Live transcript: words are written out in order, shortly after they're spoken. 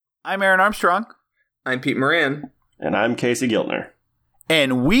I'm Aaron Armstrong. I'm Pete Moran. And I'm Casey Giltner.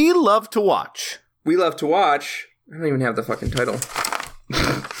 And we love to watch. We love to watch. I don't even have the fucking title.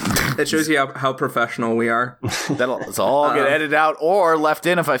 That shows you how professional we are. That'll all get edited out or left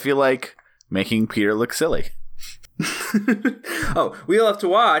in if I feel like making Peter look silly. Oh, we love to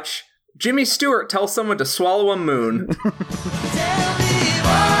watch. Jimmy Stewart tells someone to swallow a moon. Tell me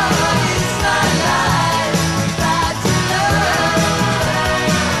what is my life about to love?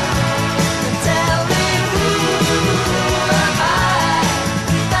 Tell me who am I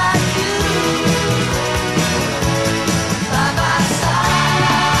without you by my side?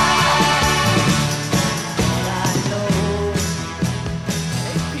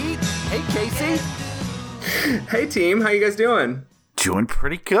 Hey, Pete. Hey, Casey. Hey, team. How you guys doing? Doing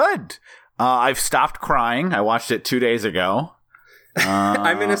pretty good. I've stopped crying. I watched it 2 days ago.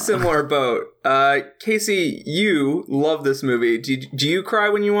 I'm in a similar boat. Casey, you love this movie. Do you cry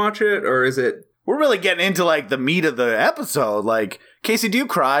when you watch it, or is it... We're really getting into, like, the meat of the episode. Like, Casey, do you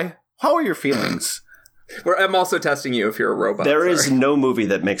cry? How are your feelings? I'm also testing you if you're a robot. There is no movie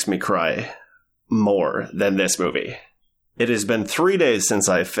that makes me cry more than this movie. It has been 3 days since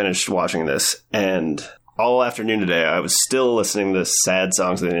I finished watching this, and all afternoon today I was still listening to sad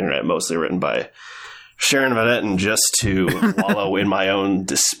songs on the internet, mostly written by Sharon Van Etten, just to wallow in my own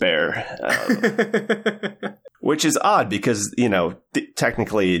despair. Which is odd because, you know,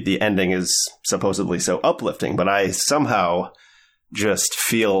 technically the ending is supposedly so uplifting, but I somehow just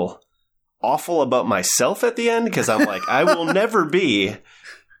feel awful about myself at the end because I'm like, I will never be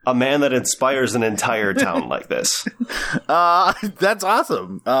a man that inspires an entire town like this. That's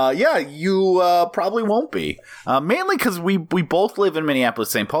awesome. Yeah, you probably won't be. Mainly because we both live in Minneapolis,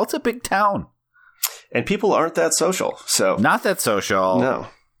 St. Paul. It's a big town. And people aren't that social, so... Not that social. No.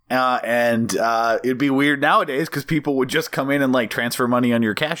 And it'd be weird nowadays because people would just come in and like transfer money on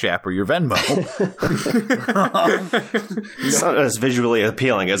your Cash App or your Venmo. It's not as visually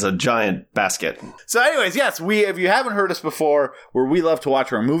appealing as a giant basket. So anyways, yes, if you haven't heard us before, We Love to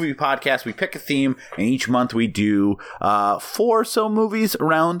Watch, we're a movie podcast. We pick a theme, and each month we do 4 or so movies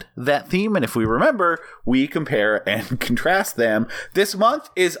around that theme. And if we remember, we compare and contrast them. This month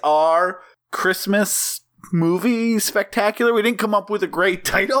is our Christmas movie spectacular. We didn't come up with a great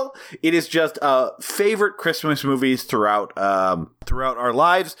title. It is just favorite Christmas movies throughout our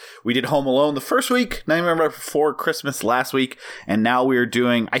lives. We did Home Alone the first week, Nightmare Before Christmas last week, and now we're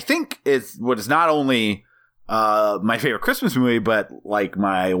doing, I think, is what is not only my favorite Christmas movie, but like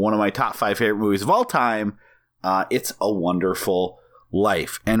one of my top 5 favorite movies of all time. It's a Wonderful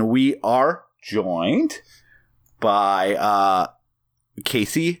Life, and we are joined by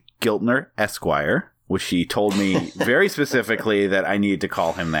Casey Giltner, Esquire, which she told me very specifically that I needed to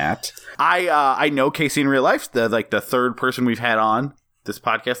call him that. I know Casey in real life, the third person we've had on this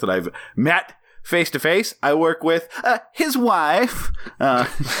podcast that I've met face to face. I work with his wife.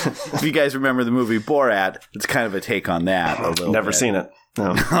 If you guys remember the movie Borat, it's kind of a take on that. Never seen it.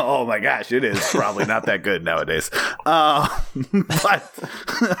 No. Oh my gosh, it is probably not that good nowadays.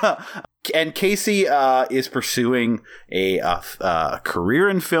 And Casey is pursuing a career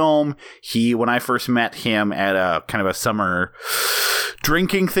in film. When I first met him at a kind of a summer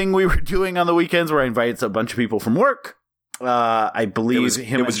drinking thing we were doing on the weekends, where I invited a bunch of people from work. I believe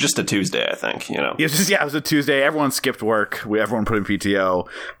it was just a Tuesday, I think, you know. It was a Tuesday. Everyone skipped work. Everyone put in PTO.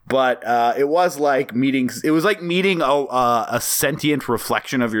 But it was like meeting a sentient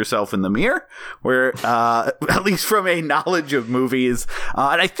reflection of yourself in the mirror, where at least from a knowledge of movies.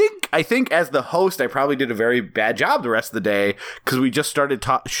 And I think as the host, I probably did a very bad job the rest of the day because we just started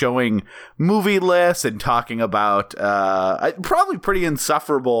showing movie lists and talking about probably pretty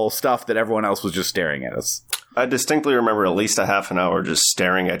insufferable stuff that everyone else was just staring at us. I distinctly remember at least a half an hour just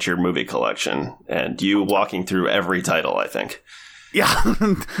staring at your movie collection and you walking through every title, I think. Yeah.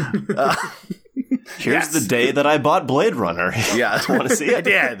 Here's the day that I bought Blade Runner. Yeah. Want to see it? I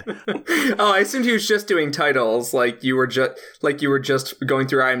did. Oh, I assumed he was just doing titles, like you were just going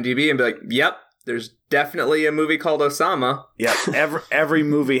through IMDb and be like, yep, there's definitely a movie called Osama. Yep. Every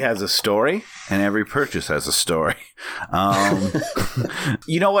movie has a story, and every purchase has a story.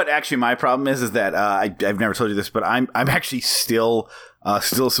 You know what? Actually, my problem is that I've never told you this, but I'm actually still a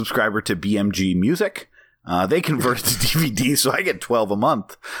subscriber to BMG Music. They convert it to DVD, so I get 12 a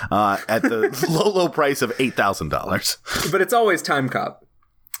month at the low price of $8,000. But it's always Time Cop.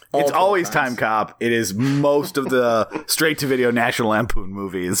 All It's 12 always times. Time Cop. It is most of the straight-to-video National Lampoon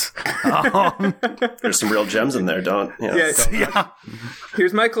movies. There's some real gems in there, don't? You know, Yeah, don't- Yeah.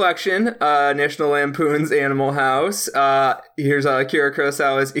 here's my collection. National Lampoon's Animal House. Here's Akira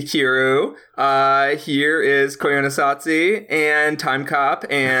Kurosawa's Ikiru. Here is Koyaanisqatsi and Time Cop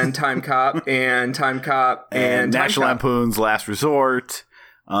and Time Cop and Time Cop and Time National Cop. Lampoon's Last Resort.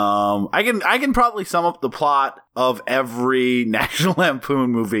 I can probably sum up the plot of every National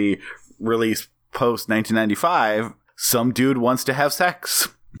Lampoon movie released post 1995. Some dude wants to have sex.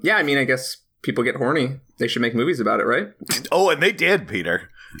 Yeah, I mean, I guess people get horny. They should make movies about it, right? Oh, and they did, Peter.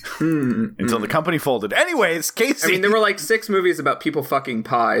 Until the company folded. Anyways, Casey. I mean, there were like 6 movies about people fucking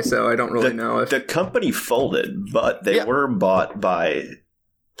pie, so I don't really know if... The company folded, but they Yeah. were bought by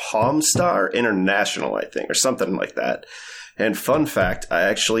Palm Star International, I think, or something like that. And fun fact, I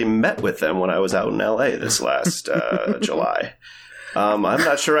actually met with them when I was out in LA this last July. I'm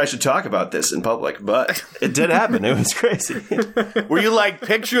not sure I should talk about this in public, but it did happen. It was crazy. Were you like,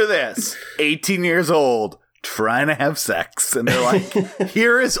 picture this, 18 years old, trying to have sex, and they're like,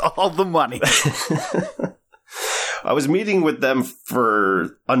 here is all the money. I was meeting with them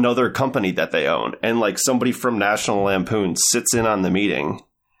for another company that they own, and like somebody from National Lampoon sits in on the meeting,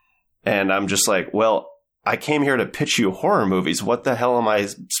 and I'm just like, well, I came here to pitch you horror movies. What the hell am I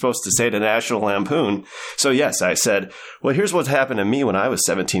supposed to say to National Lampoon? So yes, I said, well, here's what happened to me when I was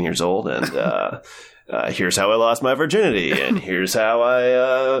 17 years old, and here's how I lost my virginity, and here's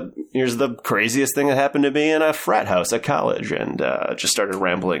how here's the craziest thing that happened to me in a frat house at college, and just started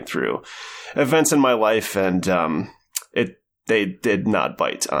rambling through events in my life, and they did not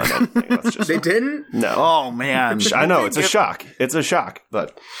bite on anything. Let's just They didn't? no. Oh, man. I know, it's a shock. It's a shock,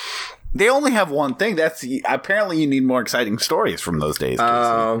 but They only have one thing. That's apparently you need more exciting stories from those days.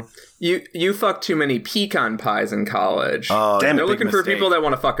 Casey. You fucked too many pecan pies in college. Oh, damn They're it, looking big for mistake. people that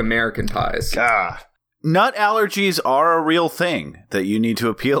want to fuck American pies. Nut allergies are a real thing that you need to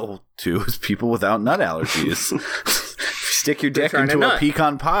appeal to as people without nut allergies. If you stick your dick trying to into a nut.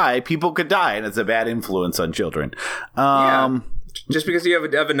 pecan pie, people could die, and it's a bad influence on children. Yeah. Just because you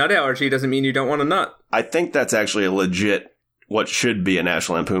have a nut allergy doesn't mean you don't want a nut. I think that's actually a legit what should be a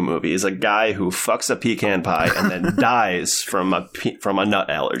National Lampoon movie is a guy who fucks a pecan pie and then dies from a nut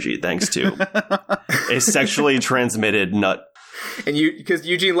allergy thanks to a sexually transmitted nut. And because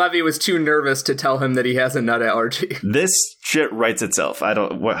Eugene Levy was too nervous to tell him that he has a nut allergy. This shit writes itself. I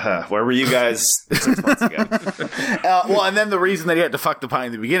don't. Where were you guys 6 months ago? Well, and then the reason that he had to fuck the pie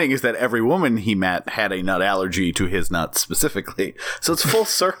in the beginning is that every woman he met had a nut allergy to his nuts specifically. So it's full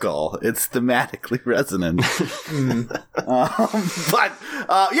circle. It's thematically resonant.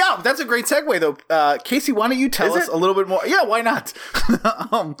 Yeah, that's a great segue, though. Casey, why don't you tell us a little bit more? Yeah, why not?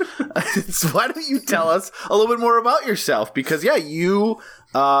 Why don't you tell us a little bit more about yourself? Because, yeah, you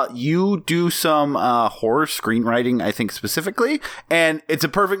do some horror screenwriting, I think, specifically, and it's a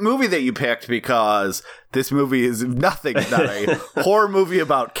perfect movie that you picked because this movie is nothing but a horror movie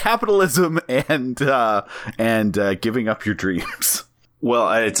about capitalism and giving up your dreams.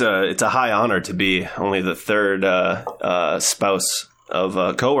 Well, it's a high honor to be only the third spouse of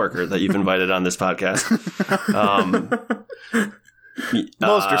a coworker that you've invited on this podcast.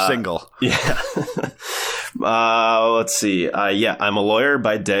 Most are single. Yeah. Let's see. I'm a lawyer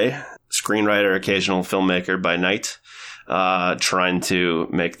by day, screenwriter, occasional filmmaker by night, trying to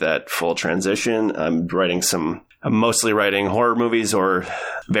make that full transition. I'm mostly writing horror movies or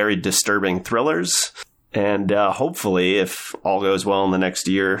very disturbing thrillers. And hopefully, if all goes well in the next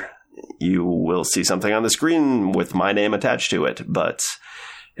year, you will see something on the screen with my name attached to it. But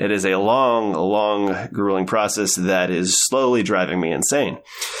it is a long, grueling process that is slowly driving me insane,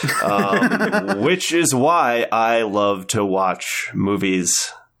 which is why I love to watch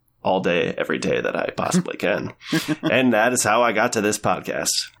movies all day, every day that I possibly can. And that is how I got to this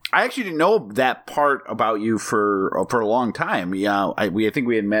podcast. I actually didn't know that part about you for a long time. Yeah, I think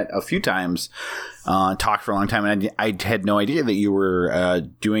we had met a few times, talked for a long time, and I had no idea that you were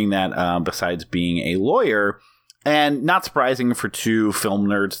doing that besides being a lawyer. And not surprising for two film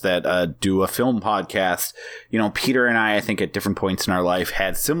nerds that do a film podcast. You know, Peter and I think at different points in our life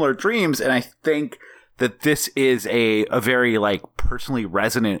had similar dreams, and I think that this is a very personally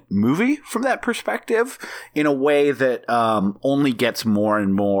resonant movie from that perspective in a way that only gets more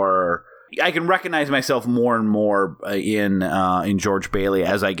and more. I can recognize myself more and more in George Bailey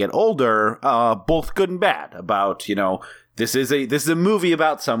as I get older, both good and bad. About this is a movie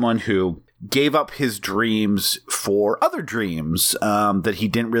about someone who gave up his dreams for other dreams that he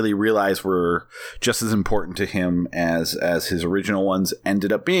didn't really realize were just as important to him as his original ones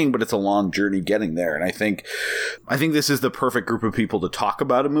ended up being, but it's a long journey getting there. And I think this is the perfect group of people to talk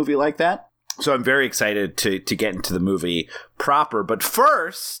about a movie like that. So I'm very excited to get into the movie proper. But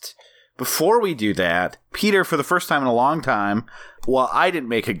first, before we do that, Peter, for the first time in a long time, well, I didn't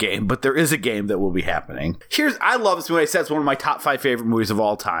make a game, but there is a game that will be happening. I love this movie. I said it's one of my top 5 favorite movies of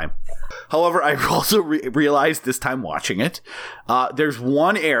all time. However, I also realized this time watching it, there's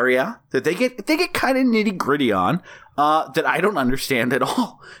one area that they get kind of nitty gritty on that I don't understand at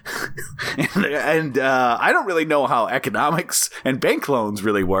all, and I don't really know how economics and bank loans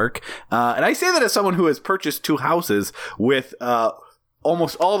really work. And I say that as someone who has purchased 2 houses with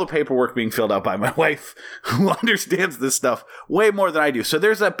almost all the paperwork being filled out by my wife, who understands this stuff way more than I do. So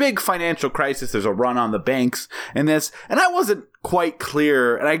there's a big financial crisis. There's a run on the banks and this, and I wasn't quite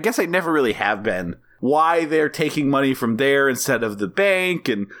clear, and I guess I never really have been, why they're taking money from there instead of the bank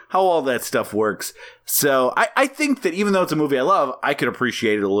and how all that stuff works. So I think that even though it's a movie I love, I could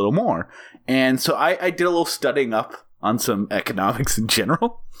appreciate it a little more. And so I did a little studying up on some economics in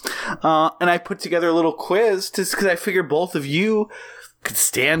general. And I put together a little quiz just because I figured both of you could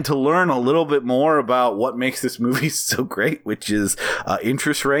stand to learn a little bit more about what makes this movie so great, which is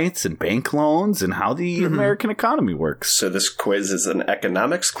interest rates and bank loans and how the American economy works. So this quiz is an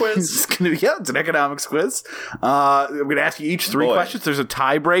economics quiz? It's an economics quiz. I'm going to ask you each 3 questions. There's a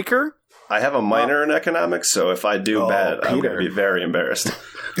tiebreaker. I have a minor in economics, so if I do bad, Peter. I'm going to be very embarrassed.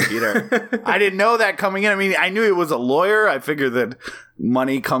 Peter, I didn't know that coming in. I mean, I knew he was a lawyer. I figured that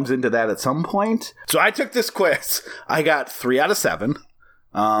money comes into that at some point. So I took this quiz. I got 3 out of 7.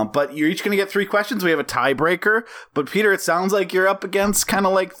 But you're each going to get 3 questions. We have a tiebreaker. But Peter, it sounds like you're up against kind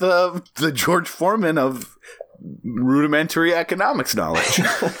of like the George Foreman of rudimentary economics knowledge.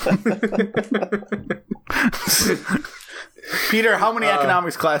 Peter, how many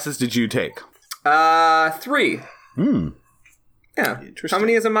economics classes did you take? 3. Yeah. How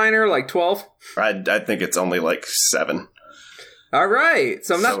many is a minor? Like 12? I think it's only like 7. All right.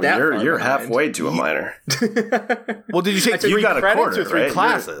 So I'm not that far You're behind. halfway to a minor. Well, did you take 3 got a credits quarter, or 3 right?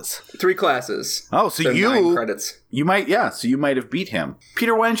 classes? 3 classes. Oh, so 9 credits. You might, so you might have beat him.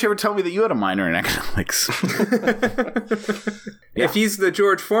 Peter, why didn't you ever tell me that you had a minor in economics? If he's the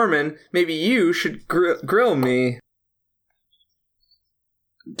George Foreman, maybe you should grill me.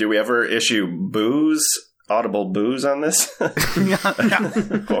 Do we ever issue audible booze on this?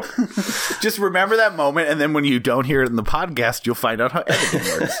 Cool. Just remember that moment, and then when you don't hear it in the podcast, you'll find out how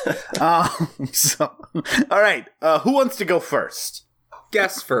editing works. All right. Who wants to go first?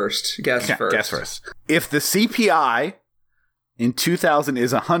 Guess first. Guess first. If the CPI in 2000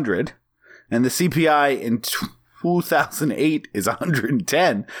 is 100, and the CPI in 2008 is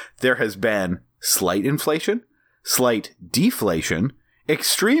 110, there has been slight inflation, slight deflation,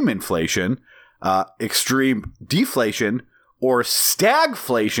 extreme inflation, extreme deflation, or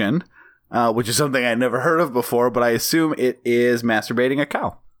stagflation, which is something I never heard of before, but I assume it is masturbating a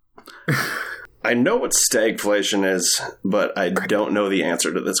cow. I know what stagflation is, but I don't know the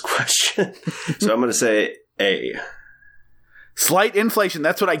answer to this question. So I'm going to say A. Slight inflation,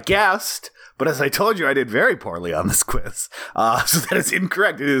 that's what I guessed. But as I told you, I did very poorly on this quiz. So that is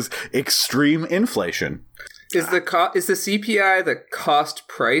incorrect. It is extreme inflation. Is the CPI the cost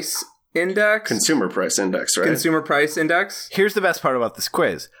price index? Consumer price index, right? Consumer price index? Here's the best part about this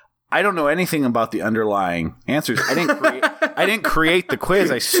quiz. I don't know anything about the underlying answers. I didn't create the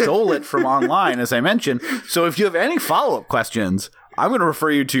quiz. I stole it from online, as I mentioned. So if you have any follow-up questions, I'm going to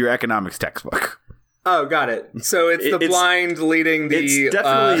refer you to your economics textbook. Oh, got it. So it's the blind leading the... It's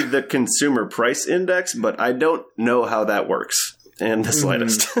definitely the consumer price index, but I don't know how that works in the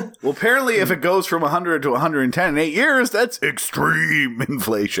slightest. Well, apparently if it goes from 100 to 110 in 8 years, that's extreme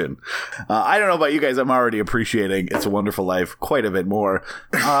inflation. I don't know about you guys. I'm already appreciating It's a Wonderful Life quite a bit more.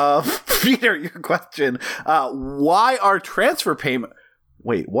 Peter, your question. Why are transfer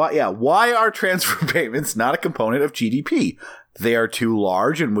payments not a component of GDP? They are too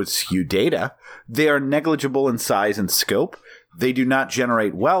large and would skew data. They are negligible in size and scope. They do not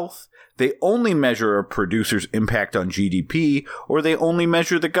generate wealth. They only measure a producer's impact on GDP, or they only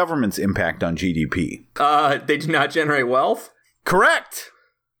measure the government's impact on GDP. They do not generate wealth? Correct.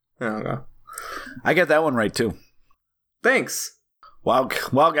 Okay. I got that one right too. Thanks. Well,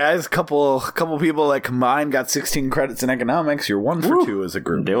 guys, couple people that combined got 16 credits in economics. You're 1 for 2 as a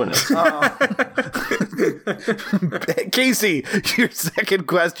group. Doing it. Casey, your second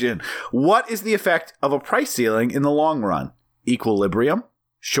question. What is the effect of a price ceiling in the long run? Equilibrium,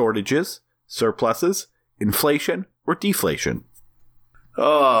 shortages, surpluses, inflation, or deflation?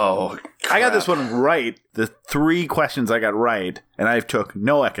 Oh, I got this one right. The 3 questions I got right, and I took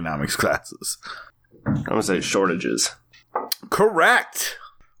no economics classes. I'm going to say shortages. Correct.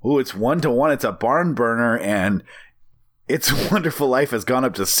 Ooh, it's 1-1. It's a barn burner, and It's a Wonderful Life has gone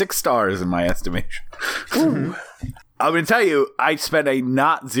up to 6 stars in my estimation. I'm going to tell you, I spent a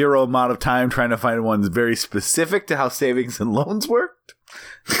not zero amount of time trying to find ones very specific to how savings and loans worked.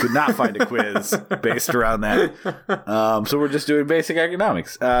 Could not find a quiz based around that. So we're just doing basic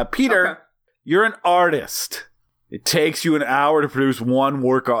economics. Peter, Okay. You're an artist. It takes you an hour to produce one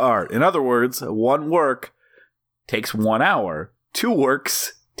work of art. In other words, one work takes 1 hour. 2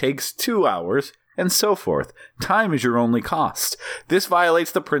 works takes 2 hours, and so forth. Time is your only cost. This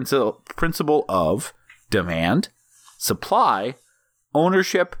violates the principle of demand, supply,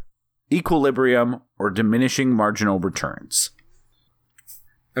 ownership, equilibrium, or diminishing marginal returns.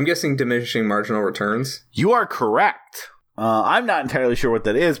 I'm guessing diminishing marginal returns. You are correct. I'm not entirely sure what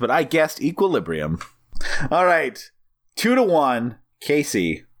that is, but I guessed equilibrium. All right. 2-1.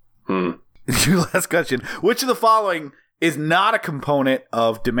 Casey. Your last question. Which of the following is not a component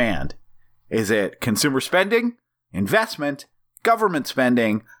of demand? Is it consumer spending, investment, government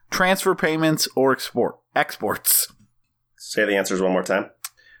spending, transfer payments, or exports? Say the answers one more time.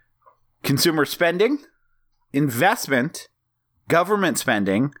 Consumer spending, investment, government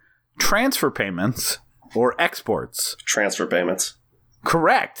spending, transfer payments, or exports? Transfer payments.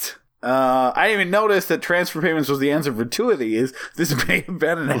 Correct. I didn't even notice that transfer payments was the answer for 2 of these. This may have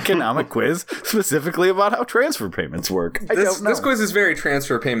been an economic quiz specifically about how transfer payments work. I don't know. This quiz is very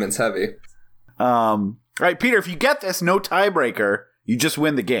transfer payments heavy. All right, Peter, if you get this, no tiebreaker, you just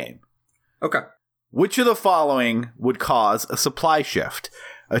win the game. Okay. Which of the following would cause a supply shift?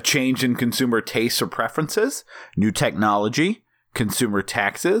 A change in consumer tastes or preferences, new technology, consumer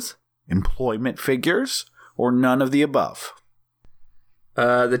taxes, employment figures, or none of the above?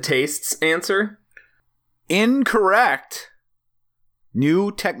 The tastes answer? Incorrect.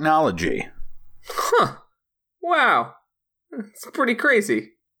 New technology. Huh. Wow. It's pretty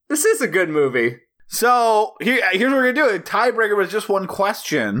crazy. This is a good movie. So here's what we're gonna do. A tiebreaker was just one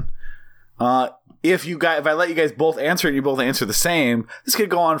question. If I let you guys both answer and you both answer the same, this could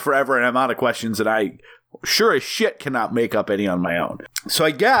go on forever, and I'm out of questions that I sure as shit cannot make up any on my own. So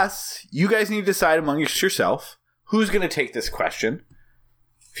I guess you guys need to decide amongst yourself who's gonna take this question.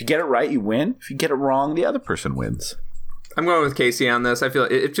 If you get it right, you win. If you get it wrong, the other person wins. I'm going with Casey on this. I feel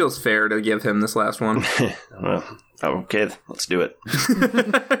it feels fair to give him this last one. Well, okay, let's do it.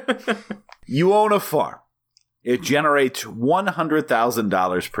 You own a farm. It generates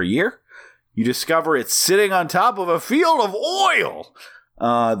 $100,000 per year. You discover it's sitting on top of a field of oil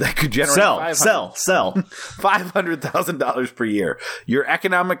that could generate Sell. $500,000 per year. Your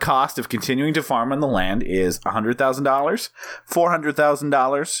economic cost of continuing to farm on the land is $100,000,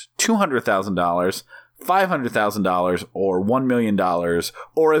 $400,000, $200,000, $500,000, or $1 million,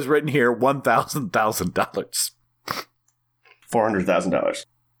 or as written here, $1,000,000. $400,000.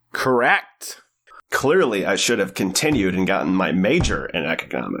 Correct. Clearly, I should have continued and gotten my major in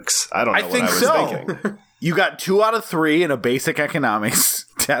economics. I don't know what I was thinking. You got 2 out of 3 in a basic economics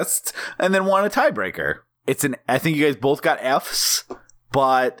test, and then 1 a tiebreaker. I think you guys both got Fs,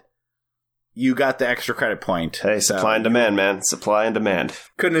 but you got the extra credit point. Hey, supply and demand, man. Supply and demand.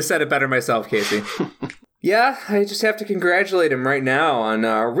 Couldn't have said it better myself, Casey. Yeah, I just have to congratulate him right now on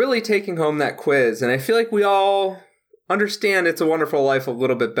really taking home that quiz. And I feel like we all understand It's a Wonderful Life a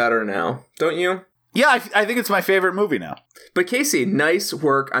little bit better now. Don't you? Yeah, I think it's my favorite movie now. But Casey, nice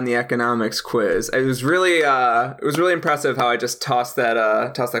work on the economics quiz. It was really impressive how I just tossed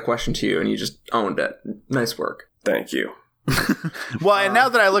that question to you and you just owned it. Nice work. Thank you. Well, and now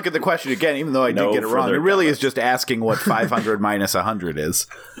that I look at the question again, even though I did No get it wrong, further it really is just asking what 500 minus 100 is.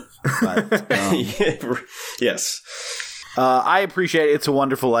 But, Yes. I appreciate It's a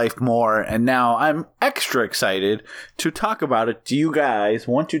Wonderful Life more, and now I'm extra excited to talk about it. Do you guys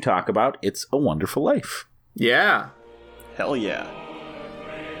want to talk about It's a Wonderful Life? Yeah. Hell yeah.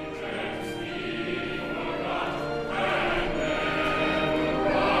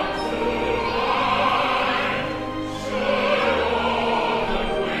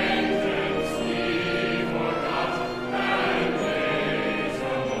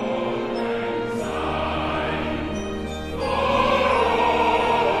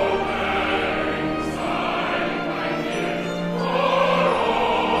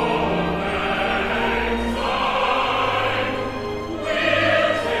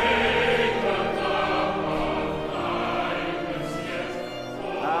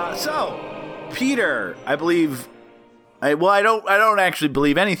 So, Peter, I believe I don't actually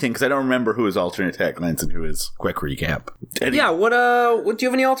believe anything because I don't remember who his alternate taglines and who his quick recap. Anyway. Yeah, what do you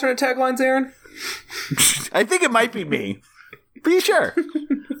have any alternate taglines, Aaron? I think it might be me. Be sure.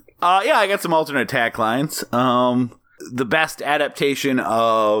 Yeah, I got some alternate taglines. The best adaptation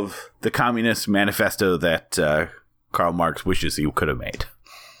of the Communist Manifesto that Karl Marx wishes he could have made.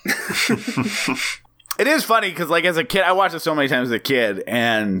 It is funny because, like, as a kid, I watched it so many times as a kid,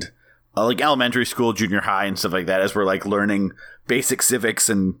 and like elementary school, junior high, and stuff like that, as we're like learning basic civics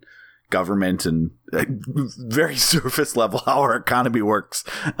and government and very surface level how our economy works.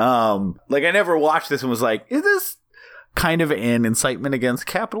 Like, I never watched this and was like, is this kind of an incitement against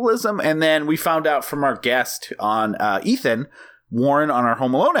capitalism? And then we found out from our guest on Ethan Warren on our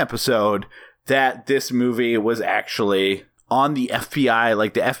Home Alone episode that this movie was actually on the FBI.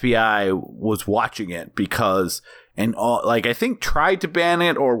 Like, the FBI was watching it because, and like, I think tried to ban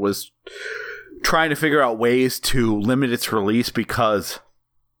it or was trying to figure out ways to limit its release because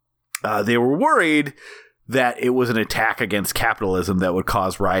they were worried that it was an attack against capitalism that would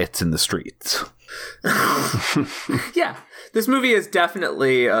cause riots in the streets. Yeah, this movie is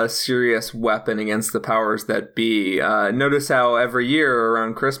definitely a serious weapon against the powers that be. Notice how every year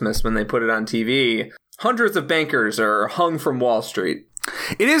around Christmas when they put it on TV, hundreds of bankers are hung from Wall Street.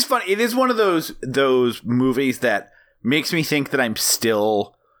 It is fun. It is one of those movies that makes me think that I'm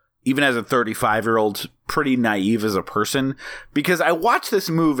still, even as a 35-year-old, pretty naive as a person, because I watch this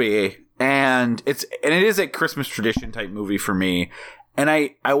movie and it is a Christmas tradition type movie for me. And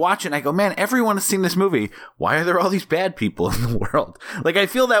I watch it and I go, man, everyone has seen this movie. Why are there all these bad people in the world? Like, I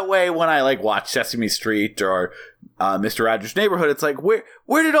feel that way when I like watch Sesame Street or Mr. Rogers' Neighborhood. It's like, where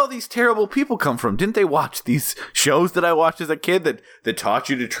did all these terrible people come from? Didn't they watch these shows that I watched as a kid that taught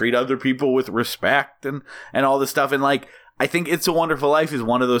you to treat other people with respect and all this stuff? And like, I think It's a Wonderful Life is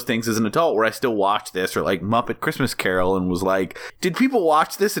one of those things as an adult where I still watch this, or like Muppet Christmas Carol, and was like, did people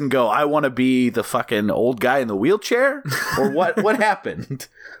watch this and go, I want to be the fucking old guy in the wheelchair? Or what happened?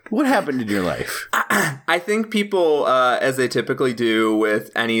 What happened in your life? I think people, as they typically do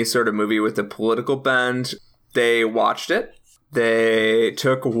with any sort of movie with a political bend, they watched it. They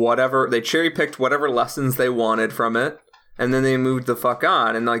took they cherry-picked whatever lessons they wanted from it. And then they moved the fuck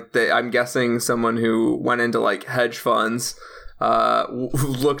on. And like, I'm guessing someone who went into like hedge funds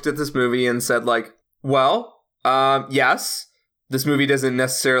looked at this movie and said like, well, yes, this movie doesn't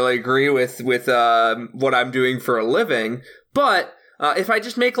necessarily agree with what I'm doing for a living, but if I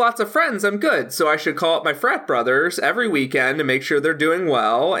just make lots of friends, I'm good. So I should call up my frat brothers every weekend to make sure they're doing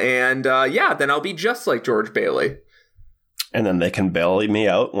well. And then I'll be just like George Bailey. And then they can bail me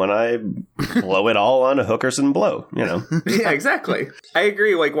out when I blow it all on hookers and blow, you know? Yeah, exactly. I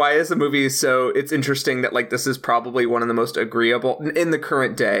agree. Like, why is the movie it's interesting that, like, this is probably one of the most agreeable in the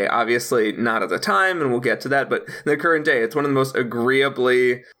current day. Obviously, not at the time, and we'll get to that, but in the current day, it's one of the most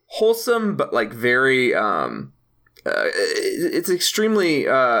agreeably wholesome, but, like, very, it's extremely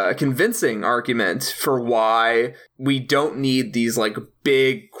convincing argument for why we don't need these like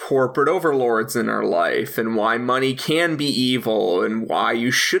big corporate overlords in our life, and why money can be evil, and why you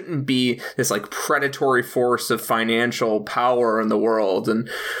shouldn't be this like predatory force of financial power in the world, and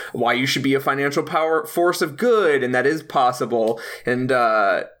why you should be a financial force of good, and that is possible. And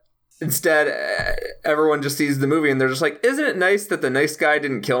instead, everyone just sees the movie and they're just like, isn't it nice that the nice guy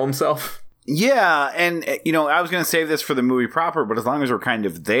didn't kill himself? Yeah, and, you know, I was going to save this for the movie proper, but as long as we're kind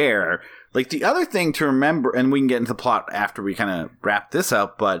of there, like, the other thing to remember, and we can get into the plot after we kind of wrap this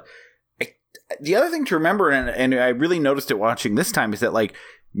up, but the other thing to remember, and I really noticed it watching this time, is that, like,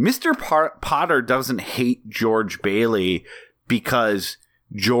 Mr. Potter doesn't hate George Bailey because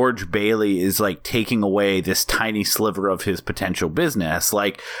George Bailey is like taking away this tiny sliver of his potential business.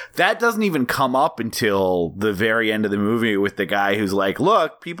 Like, that doesn't even come up until the very end of the movie with the guy who's like,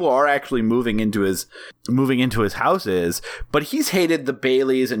 look, people are actually moving into his houses, but he's hated the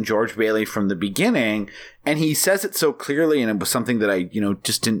Baileys and George Bailey from the beginning. And he says it so clearly, and it was something that I,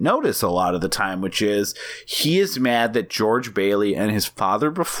 just didn't notice a lot of the time, which is he is mad that George Bailey and his father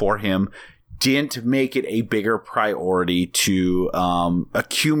before him didn't make it a bigger priority to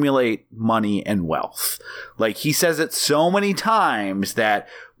accumulate money and wealth. Like, he says it so many times that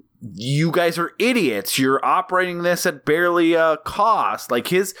you guys are idiots. You're operating this at barely a cost. Like,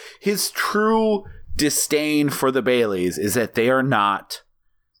 his true disdain for the Baileys is that they are not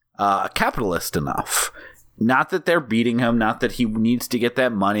capitalist enough. Not that they're beating him, not that he needs to get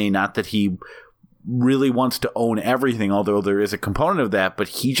that money, not that he really wants to own everything, although there is a component of that, but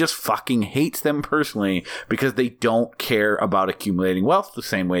he just fucking hates them personally because they don't care about accumulating wealth the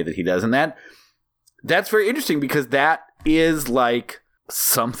same way that he does. And that's very interesting because that is like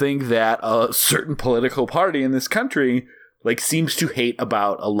something that a certain political party in this country like seems to hate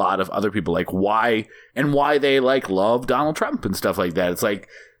about a lot of other people, like why they like love Donald Trump and stuff like that. It's like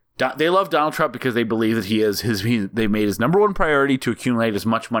they love Donald Trump because they believe that they made his number one priority to accumulate as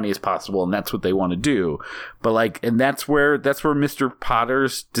much money as possible, and that's what they want to do. But like, and that's where Mr.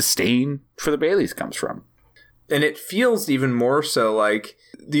 Potter's disdain for the Baileys comes from. And it feels even more so like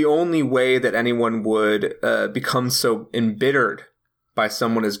the only way that anyone would become so embittered by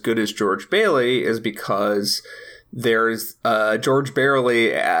someone as good as George Bailey is because there's George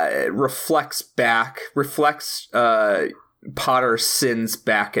Bailey reflects Potter's sins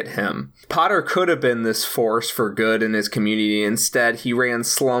back at him. Potter could have been this force for good in his community. Instead, he ran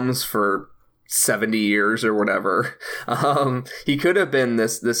slums for 70 years or whatever. He could have been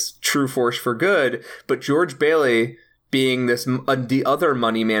this true force for good, but George Bailey, being the other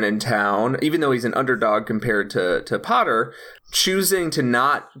money man in town, even though he's an underdog compared to Potter, choosing to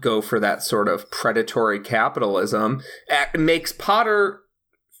not go for that sort of predatory capitalism makes Potter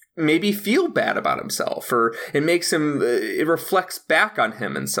maybe feel bad about himself, or it makes him it reflects back on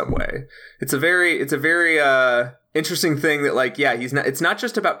him in some way. It's a very interesting thing that, like, yeah, it's not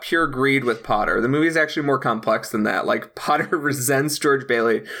just about pure greed with Potter. The movie is actually more complex than that. Like, Potter resents George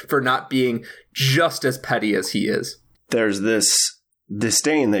Bailey for not being just as petty as he is. There's this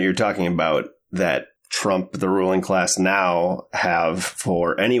disdain that you're talking about that Trump, the ruling class now, have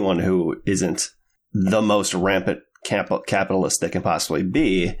for anyone who isn't the most rampant capitalist they can possibly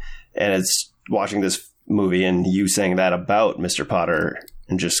be. And it's watching this movie and you saying that about Mr. Potter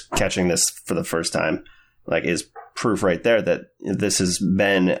and just catching this for the first time, like, is proof right there that this has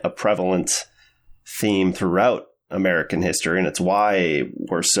been a prevalent theme throughout American history. And it's why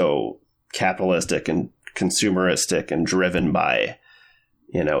we're so capitalistic and consumeristic and driven by,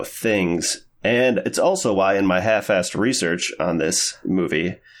 things. And it's also why, in my half-assed research on this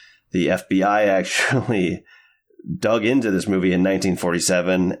movie, the FBI actually dug into this movie in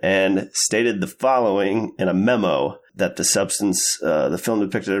 1947 and stated the following in a memo: that the film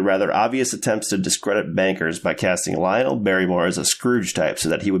depicted rather obvious attempts to discredit bankers by casting Lionel Barrymore as a Scrooge type so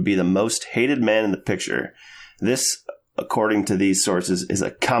that he would be the most hated man in the picture. This, according to these sources, is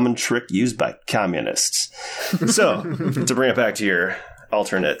a common trick used by communists. So, to bring it back to your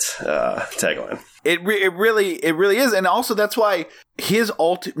alternate tagline. It really is. And also that's why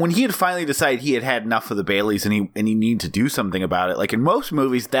when he had finally decided he had enough of the Baileys and he needed to do something about it, like in most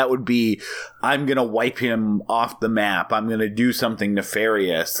movies, that would be, I'm going to wipe him off the map. I'm going to do something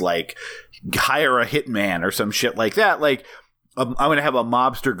nefarious, like hire a hitman or some shit like that. Like, I'm going to have a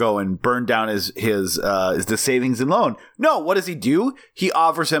mobster go and burn down his the savings and loan. No, what does he do? He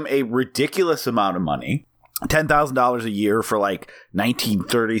offers him a ridiculous amount of money. $10,000 a year for like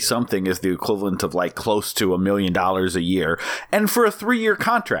 1930 something is the equivalent of like close to $1 million a year, and for a 3-year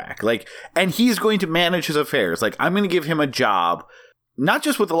contract. Like, and he's going to manage his affairs. Like, I'm going to give him a job, not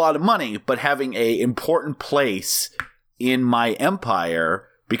just with a lot of money, but having a important place in my empire,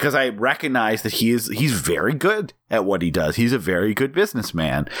 because I recognize that he's very good at what he does. He's a very good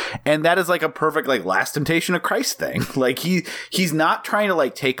businessman. And that is like a perfect, like, Last Temptation of Christ thing. Like, he's not trying to,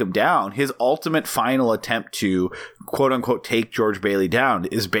 like, take him down. His ultimate final attempt to, quote unquote, take George Bailey down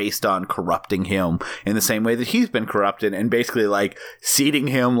is based on corrupting him in the same way that he's been corrupted, and basically, like, seating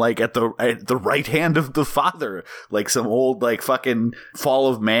him, like, at the right hand of the Father, like some old, like, fucking fall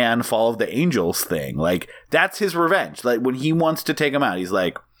of man, fall of the angels thing. Like, that's his revenge. Like, when he wants to take him out, he's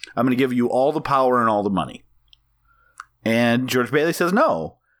like, I'm going to give you all the power and all the money. And George Bailey says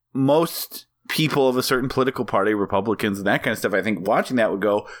no. Most people of a certain political party, Republicans and that kind of stuff, I think watching that would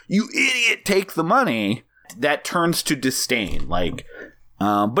go, you idiot, take the money. That turns to disdain. Like,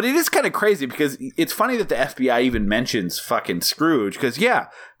 but it is kind of crazy because it's funny that the FBI even mentions fucking Scrooge, because, yeah,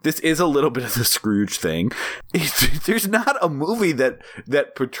 this is a little bit of the Scrooge thing. There's not a movie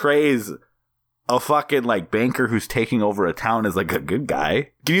that portrays a fucking, like, banker who's taking over a town as, like, a good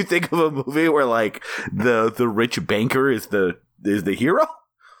guy. Can you think of a movie where, like, the rich banker is the hero?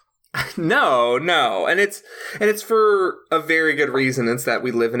 No. And it's for a very good reason. It's that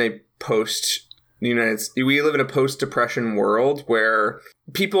we live in a post-Depression world where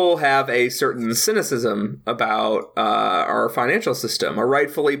people have a certain cynicism about our financial system, a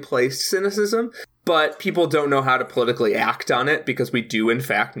rightfully placed cynicism, but people don't know how to politically act on it, because we do in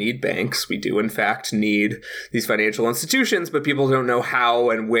fact need banks. We do in fact need these financial institutions, but people don't know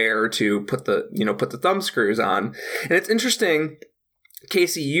how and where to put the thumb screws on. And it's interesting,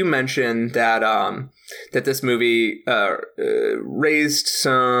 Casey, you mentioned that that this movie raised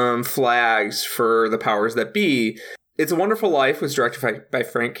some flags for the powers that be. It's a Wonderful Life was directed by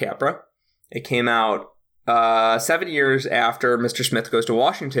Frank Capra. It came out 7 years after Mr. Smith Goes to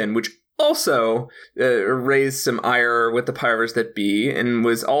Washington, which also raised some ire with the powers that be, and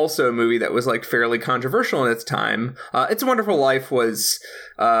was also a movie that was like fairly controversial in its time. It's a Wonderful Life was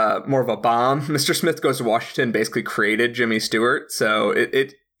more of a bomb. Mr. Smith Goes to Washington basically created Jimmy Stewart, so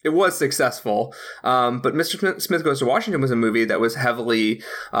it was successful. But Mr. Smith Goes to Washington was a movie that was heavily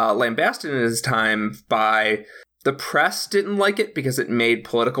lambasted in its time by the press. Didn't like it because it made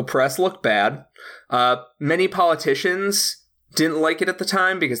political press look bad. Many politicians didn't like it at the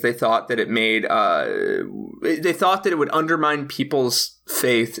time because they thought that it would undermine people's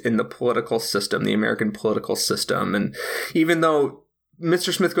faith in the political system, the American political system. And even though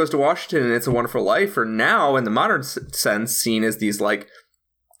Mr. Smith Goes to Washington and It's a Wonderful Life are now, in the modern sense, seen as these like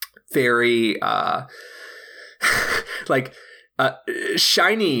very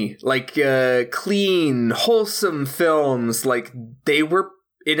shiny, like clean, wholesome films, like they were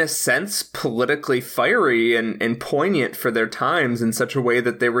in a sense politically fiery and poignant for their times in such a way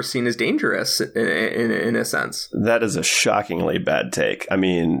that they were seen as dangerous in a sense. That is a shockingly bad take. I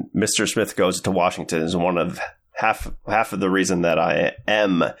mean, Mr. Smith Goes to Washington is one of half of the reason that I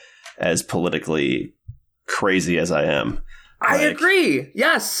am as politically crazy as I am. I agree.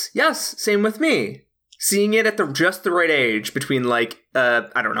 Yes. Same with me. Seeing it at just the right age between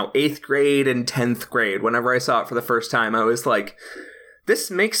 8th grade and 10th grade. Whenever I saw it for the first time, I was like,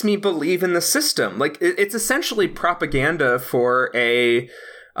 this makes me believe in the system. Like, it's essentially propaganda for a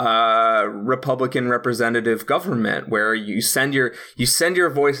Republican representative government where you send your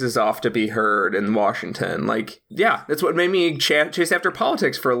voices off to be heard in Washington. Like, yeah, that's what made me chase after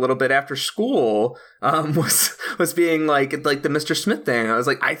politics for a little bit after school. Was being like the Mr. Smith thing. I was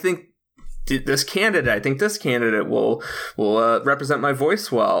like, I think this candidate will represent my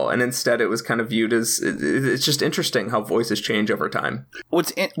voice well, and instead it was kind of viewed as it's just interesting how voices change over time.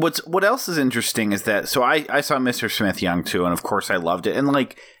 What else is interesting is that I saw Mr. Smith young too, and of course I loved it, and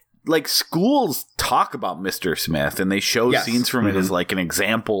like schools talk about Mr. Smith and they show scenes from it as like an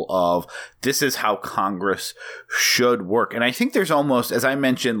example of this is how Congress should work. And I think there's almost, as I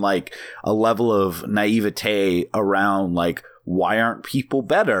mentioned, like a level of naivete around like, why aren't people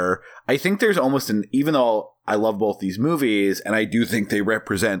better? I think there's almost even though I love both these movies and I do think they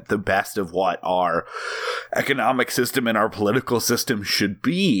represent the best of what our economic system and our political system should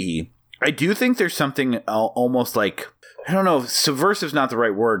be, I do think there's something almost like, I don't know, subversive is not the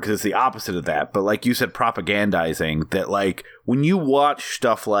right word because it's the opposite of that. But like you said, propagandizing that, like when you watch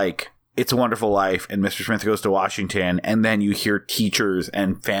stuff like It's a Wonderful Life and Mr. Smith Goes to Washington, and then you hear teachers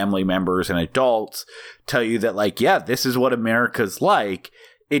and family members and adults tell you that like, yeah, this is what America's like.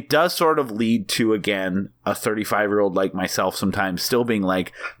 It does sort of lead to, again, a 35-year-old like myself sometimes still being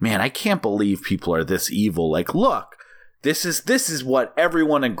like, man, I can't believe people are this evil. Like, look, this is what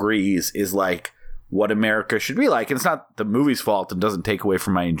everyone agrees is like what America should be like. And it's not the movie's fault and doesn't take away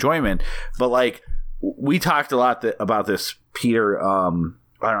from my enjoyment. But like we talked a lot about this, Peter, on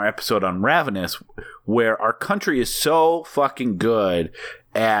our episode on Ravenous, where our country is so fucking good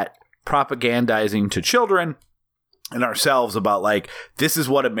at propagandizing to children and ourselves about like, this is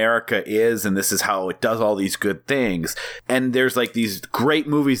what America is and this is how it does all these good things. And there's like these great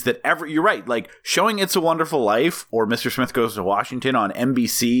movies that you're right, like showing It's a Wonderful Life or Mr. Smith Goes to Washington on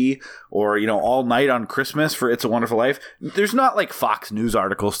NBC or, you know, all night on Christmas for It's a Wonderful Life. There's not like Fox News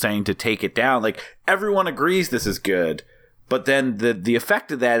articles saying to take it down. Like everyone agrees this is good. But then the effect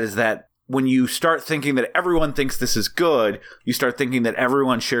of that is that when you start thinking that everyone thinks this is good, you start thinking that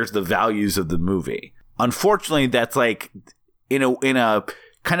everyone shares the values of the movie. Unfortunately, that's like in a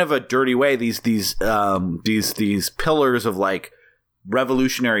kind of a dirty way. These pillars of like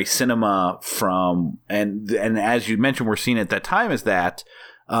revolutionary cinema from and as you mentioned, we're seeing at that time is that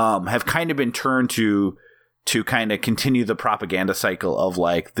have kind of been turned to kind of continue the propaganda cycle of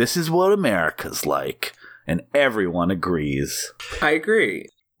like, this is what America's like, and everyone agrees. I agree.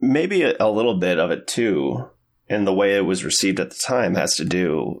 Maybe a little bit of it too, and the way it was received at the time has to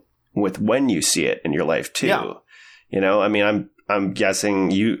do with when you see it in your life too. Yeah. You know, I mean, I'm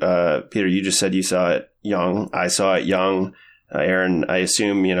guessing you, Peter, you just said you saw it young. I saw it young. Aaron, I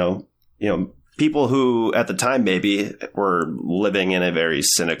assume, you know, people who at the time maybe were living in a very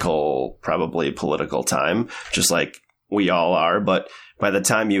cynical, probably political time, just like we all are. But by the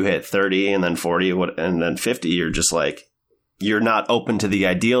time you hit 30 and then 40 and then 50, you're just like, you're not open to the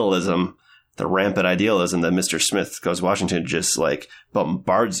idealism, the rampant idealism that Mr. Smith Goes Washington just like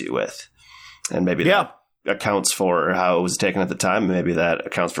bombards you with. And maybe that accounts for how it was taken at the time. Maybe that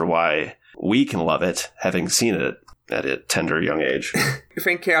accounts for why we can love it, having seen it at a tender young age.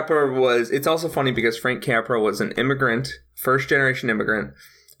 Frank Capra it's also funny because Frank Capra was an immigrant, first generation immigrant,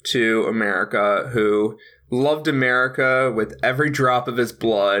 to America, who loved America with every drop of his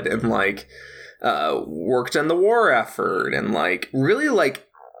blood, and like worked on the war effort, and like really like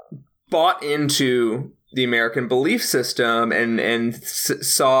bought into the American belief system, and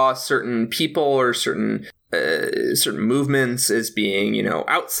saw certain people or certain movements as being, you know,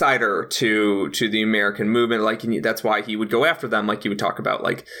 outsider to the American movement. Like, that's why he would go after them. Like, he would talk about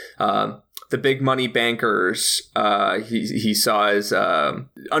like the big money bankers. He saw as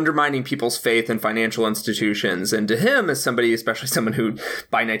undermining people's faith in financial institutions. And to him, as somebody, especially someone who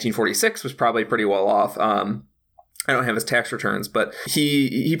by 1946 was probably pretty well off. I don't have his tax returns, but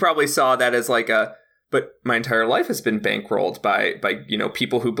he probably saw that as like but my entire life has been bankrolled by, you know,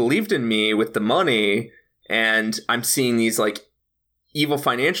 people who believed in me with the money. And I'm seeing these like evil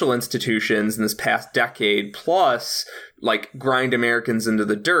financial institutions in this past decade plus like grind Americans into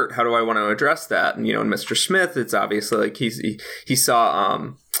the dirt. How do I want to address that? And, you know, in Mr. Smith, it's obviously like he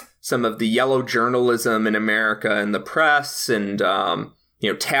saw some of the yellow journalism in America and the press, and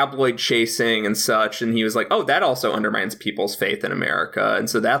you know, tabloid chasing and such. And he was like, oh, that also undermines people's faith in America. And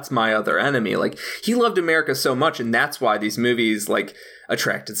so that's my other enemy. Like, he loved America so much. And that's why these movies like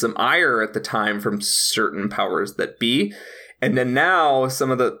attracted some ire at the time from certain powers that be. And then now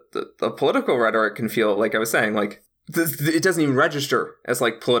some of the political rhetoric can feel, like I was saying, like it doesn't even register as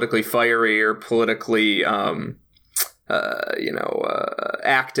like politically fiery or politically,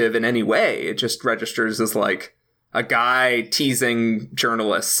 active in any way. It just registers as like a guy teasing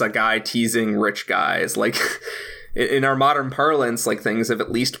journalists, a guy teasing rich guys. Like, in our modern parlance, like, things have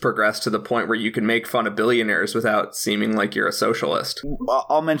at least progressed to the point where you can make fun of billionaires without seeming like you're a socialist.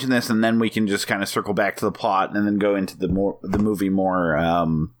 I'll mention this, and then we can just kind of circle back to the plot, and then go into the movie more,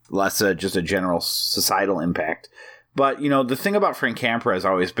 less just a general societal impact. But, you know, the thing about Frank Capra has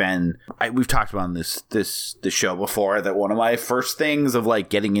always been, we've talked about on this show before, that one of my first things of like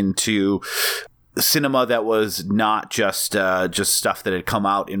getting into cinema that was not just stuff that had come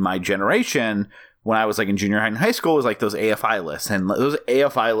out in my generation when I was like in junior high and high school was like those AFI lists. And those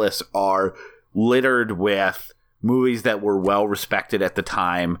AFI lists are littered with movies that were well respected at the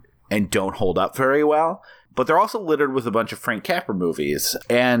time and don't hold up very well. But they're also littered with a bunch of Frank Capra movies.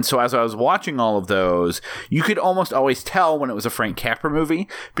 And so as I was watching all of those, you could almost always tell when it was a Frank Capra movie,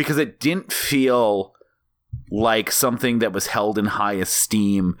 because it didn't feel like something that was held in high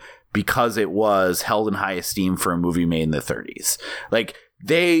esteem because it was held in high esteem for a movie made in the 30s. Like,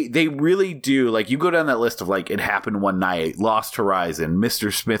 they really do. Like, you go down that list of like It Happened One Night, Lost Horizon,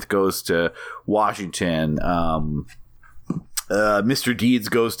 Mr. Smith Goes to Washington, Mr. Deeds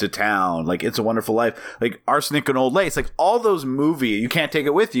Goes to Town, like It's a Wonderful Life, like Arsenic and Old Lace, like all those movies, You Can't Take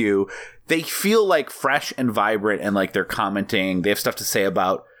It With You, they feel like fresh and vibrant, and like they're commenting, they have stuff to say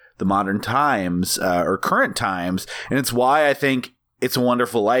about the modern times or current times. And it's why I think It's a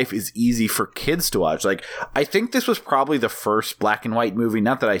Wonderful Life is easy for kids to watch. Like, I think this was probably the first black and white movie,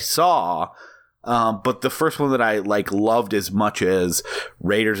 not that I saw, but the first one that I like loved as much as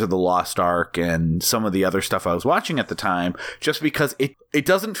Raiders of the Lost Ark and some of the other stuff I was watching at the time, just because it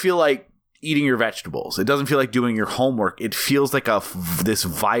doesn't feel like eating your vegetables. It doesn't feel like doing your homework. It feels like this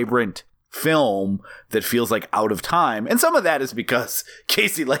vibrant film that feels like out of time. And some of that is because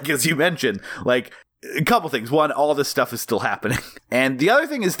Casey, like as you mentioned, like, a couple things. One, all this stuff is still happening. And the other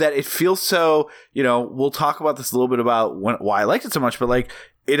thing is that it feels so, you know, we'll talk about this a little bit about why I liked it so much, but like,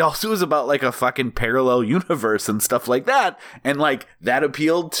 it also is about like a fucking parallel universe and stuff like that. And like, that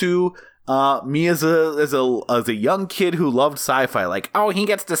appealed to me as a young kid who loved sci-fi. Like, oh, he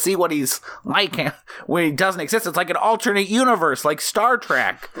gets to see what he's like when he doesn't exist. It's like an alternate universe, like Star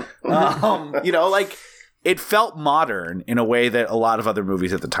Trek. You know, like, it felt modern in a way that a lot of other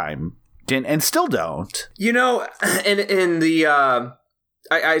movies at the time didn't, and still don't. You know, and in the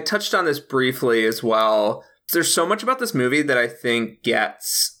I touched on this briefly as well. There's so much about this movie that I think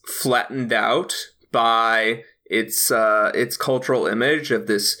gets flattened out by its cultural image of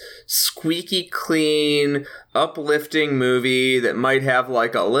this squeaky clean, uplifting movie that might have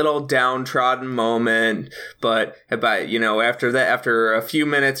like a little downtrodden moment, but you know, after a few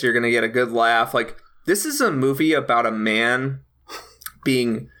minutes you're gonna get a good laugh. Like, this is a movie about a man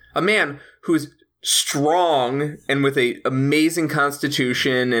who's strong and with a amazing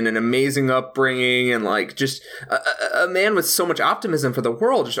constitution and an amazing upbringing, and like just a man with so much optimism for the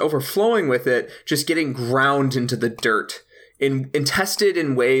world, just overflowing with it, just getting ground into the dirt and tested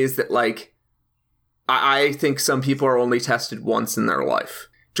in ways that, like, I think some people are only tested once in their life.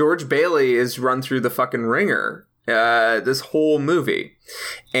 George Bailey is run through the fucking ringer this whole movie,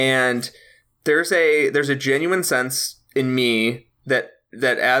 and there's a genuine sense in me that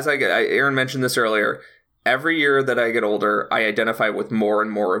as Aaron mentioned this earlier, every year that I get older, I identify with more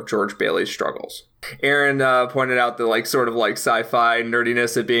and more of George Bailey's struggles. Aaron pointed out the like sort of like sci-fi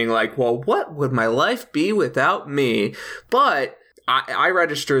nerdiness of being like, well, what would my life be without me? But I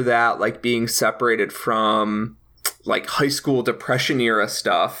register that like being separated from like high school depression era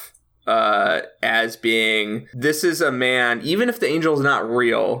stuff as being, this is a man, even if the angel's not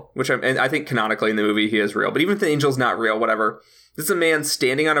real, and I think canonically in the movie he is real, but even if the angel's not real, whatever, this is a man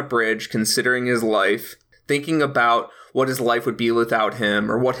standing on a bridge, considering his life, thinking about what his life would be without him,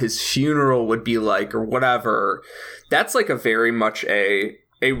 or what his funeral would be like, or whatever. That's like a very much a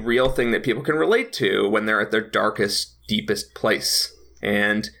real thing that people can relate to when they're at their darkest, deepest place.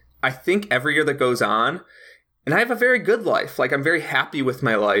 And I think every year that goes on, and I have a very good life. Like, I'm very happy with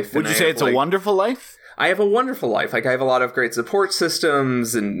my life. Would you say it's a wonderful life? I have a wonderful life. Like, I have a lot of great support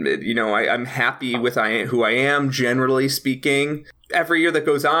systems, and, you know, I'm happy with who I am, generally speaking. Every year that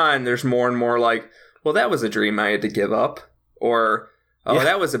goes on, there's more and more like, well, that was a dream I had to give up. Or,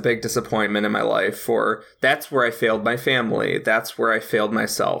 that was a big disappointment in my life. Or, that's where I failed my family. That's where I failed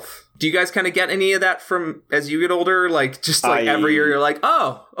myself. Do you guys kind of get any of that from as you get older? Like, just like every year you're like,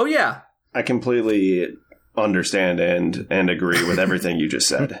 oh yeah. I completely understand and agree with everything you just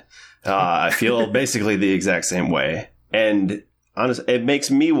said. I feel basically the exact same way. And honestly, it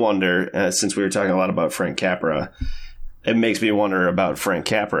makes me wonder, since we were talking a lot about Frank Capra, it makes me wonder about Frank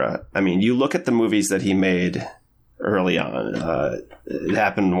Capra. I mean, you look at the movies that he made early on. It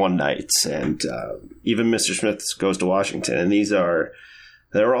Happened One Night, and even Mr. Smith Goes to Washington. And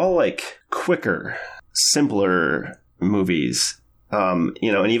they're all like quicker, simpler movies. And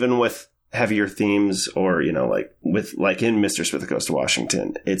even with heavier themes, or in Mr. Smith Goes to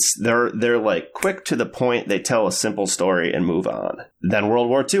Washington, they're like quick to the point. They tell a simple story and move on. Then World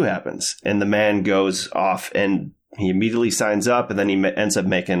War II happens, and the man goes off and he immediately signs up, and then he ends up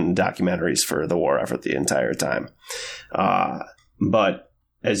making documentaries for the war effort the entire time. But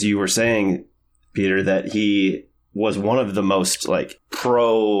as you were saying, Peter, that he was one of the most like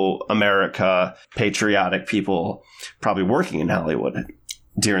pro-America patriotic people probably working in Hollywood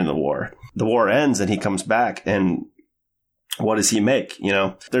during the war. The war ends and he comes back, and what does he make?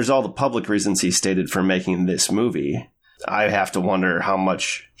 There's all the public reasons he stated for making this movie. I have to wonder how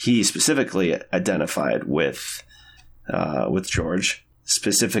much he specifically identified with George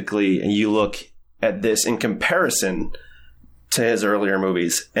specifically. And you look at this in comparison to his earlier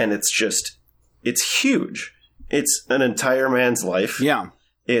movies, and it's huge. It's an entire man's life. Yeah.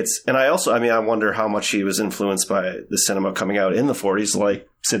 I wonder how much he was influenced by the cinema coming out in the 40s, like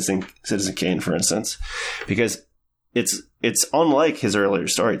Citizen Kane, for instance, because it's unlike his earlier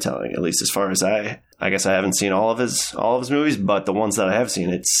storytelling, at least as far as I guess I haven't seen all of his movies, but the ones that I have seen,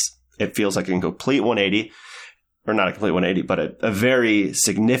 it feels like a complete 180, or not a complete 180, but a very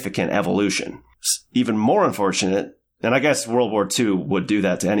significant evolution. Even more unfortunate, and I guess World War II would do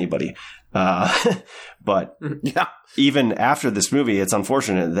that to anybody. But yeah, even after this movie, it's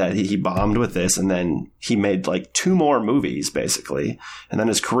unfortunate that he bombed with this, and then he made like 2 more movies basically, and then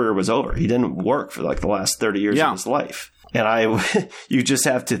his career was over. He didn't work for like the last 30 years of his life. And you just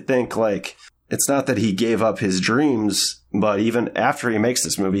have to think, like, it's not that he gave up his dreams, but even after he makes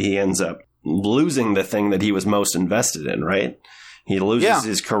this movie, he ends up losing the thing that he was most invested in, right? He loses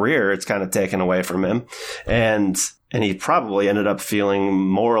his career. It's kind of taken away from him. And he probably ended up feeling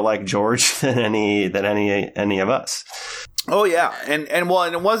more like George than any of us. Oh yeah, and it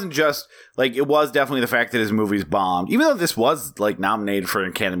wasn't just like, it was definitely the fact that his movies bombed. Even though this was like nominated for an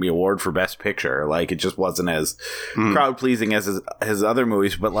Academy Award for Best Picture, like it just wasn't as crowd pleasing as his other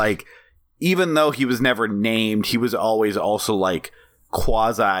movies. But like, even though he was never named, he was always also like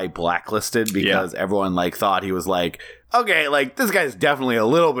quasi blacklisted, because everyone like thought he was like, okay, like this guy's definitely a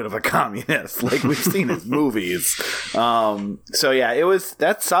little bit of a communist. Like, we've seen his movies. So yeah,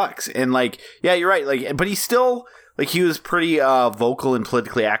 that sucks. And like, yeah, you're right. Like, but he still, like, he was pretty vocal and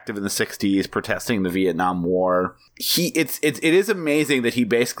politically active in the 60s, protesting the Vietnam War. It is amazing that he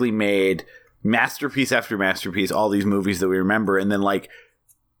basically made masterpiece after masterpiece, all these movies that we remember, and then like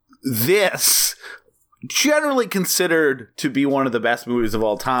this, generally considered to be one of the best movies of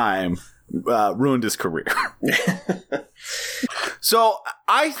all time, ruined his career. So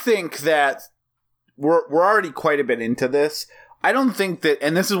I think that we're already quite a bit into this. I don't think that,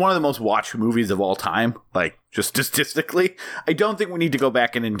 and this is one of the most watched movies of all time, like just statistically, I don't think we need to go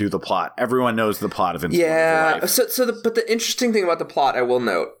back in and do the plot. Everyone knows the plot of It's a Wonderful Life. But the interesting thing about the plot, I will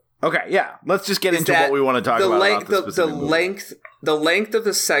note. Okay, yeah, let's just get into what we want to talk about. The length of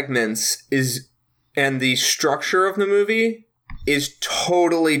the segments and the structure of the movie is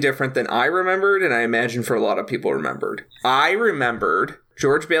totally different than I remembered, and I imagine for a lot of people remembered. I remembered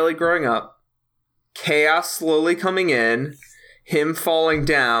George Bailey growing up chaos slowly coming in, him falling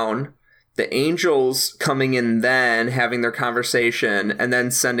down, the angels coming in then, having their conversation, and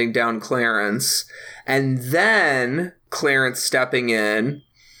then sending down Clarence, and then Clarence stepping in.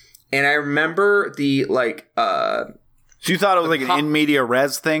 And I remember the, So you thought it was like an in media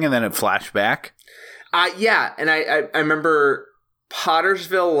res thing, and then it flashed back? Yeah, and I remember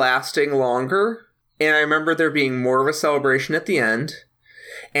Pottersville lasting longer, and I remember there being more of a celebration at the end.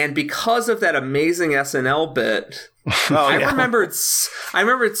 And because of that amazing SNL bit, I remembered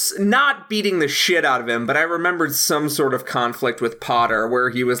it's not beating the shit out of him, but I remembered some sort of conflict with Potter where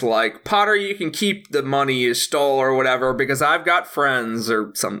he was like, Potter, you can keep the money you stole or whatever because I've got friends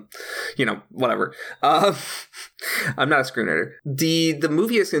or some, whatever. I'm not a screenwriter. The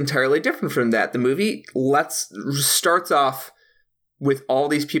movie is entirely different from that. The movie starts off with all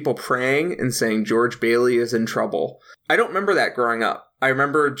these people praying and saying George Bailey is in trouble. I don't remember that growing up. I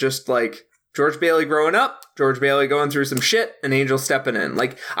remember just George Bailey growing up, George Bailey going through some shit, and Angel stepping in.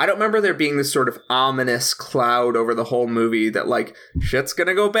 I don't remember there being this sort of ominous cloud over the whole movie that shit's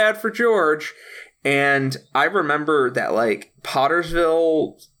gonna go bad for George. And I remember that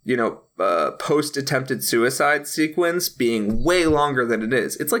Pottersville, post attempted suicide sequence being way longer than it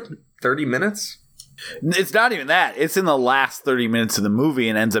is. It's 30 minutes. It's not even that. It's in the last 30 minutes of the movie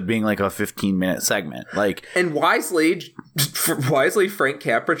and ends up being a 15-minute segment. And wisely, Frank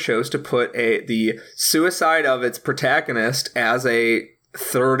Capra chose to put the suicide of its protagonist as a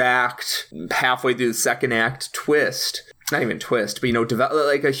third act, halfway through the second act twist. Not even twist, but a huge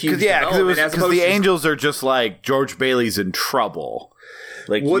development. Because the angels are just George Bailey's in trouble.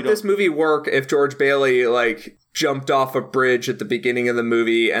 Would this movie work if George Bailey jumped off a bridge at the beginning of the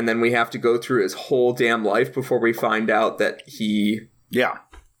movie, and then we have to go through his whole damn life before we find out that he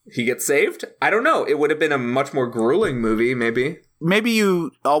gets saved? I don't know. It would have been a much more grueling movie, maybe. Maybe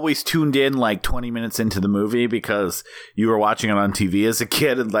you always tuned in 20 minutes into the movie because you were watching it on TV as a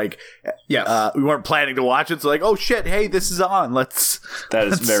kid, and yes. We weren't planning to watch it. So oh shit, hey, this is on. That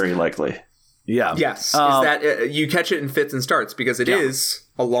is very likely. Yeah. Yes. Is that you catch it in fits and starts because it is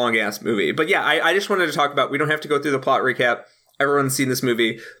a long ass movie. But yeah, I just wanted to talk about, we don't have to go through the plot recap. Everyone's seen this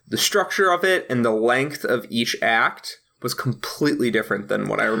movie. The structure of it and the length of each act was completely different than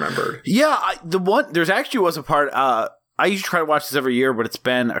what I remembered. Yeah. There's actually was a part, I usually try to watch this every year, but it's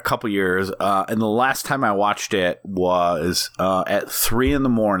been a couple years. And the last time I watched it was at 3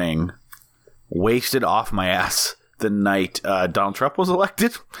 a.m, wasted off my ass the night Donald Trump was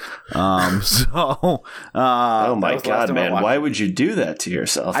elected. Oh my God, man. Why would you do that to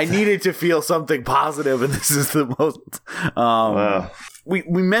yourself? I needed to feel something positive, and this is the most... Wow. We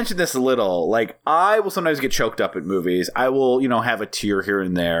mentioned this a little. I will sometimes get choked up at movies. I will, have a tear here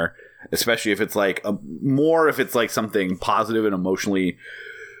and there, especially if it's if it's something positive and emotionally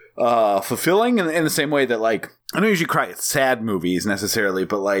fulfilling in the same way that I don't usually cry at sad movies necessarily,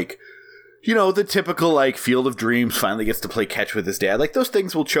 but the typical Field of Dreams finally gets to play catch with his dad. Those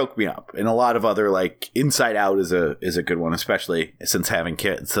things will choke me up. And a lot of other Inside Out is a good one, especially since having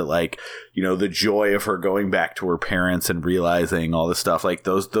kids. That the joy of her going back to her parents and realizing all this stuff.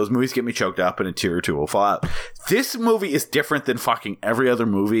 Those movies get me choked up, and a tear or two will fall out. This movie is different than fucking every other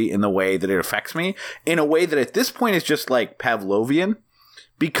movie in the way that it affects me, in a way that at this point is just Pavlovian,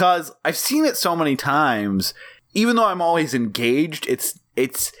 because I've seen it so many times. Even though I'm always engaged,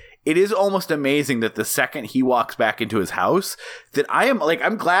 it is almost amazing that the second he walks back into his house, that I'm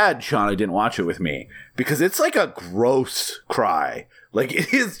glad Shauna didn't watch it with me, because it's a gross cry.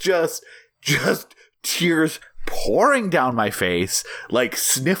 It is just tears pouring down my face,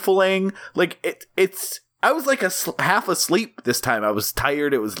 sniffling. I was half asleep this time. I was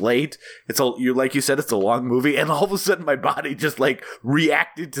tired. It was late. Like you said, it's a long movie, and all of a sudden my body just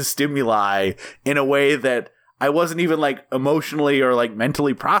reacted to stimuli in a way that I wasn't even emotionally or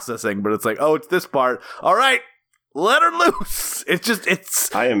mentally processing, but it's it's this part. All right, let her loose.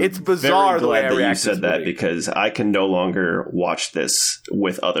 It's bizarre the way I react. You said that because I can no longer watch this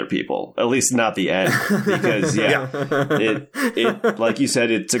with other people. At least not the end, because it like you said,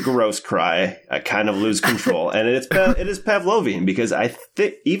 it's a gross cry. I kind of lose control, and it is Pavlovian, because I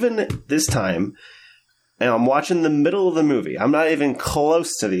think even this time, and I'm watching the middle of the movie. I'm not even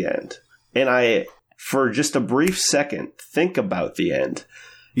close to the end, and for just a brief second, think about the end.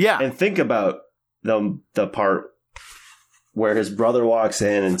 Yeah. And think about the part where his brother walks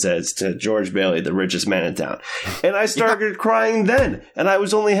in and says to George Bailey, the richest man in town. And I started crying then. And I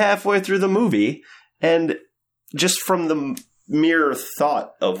was only halfway through the movie. And just from the mere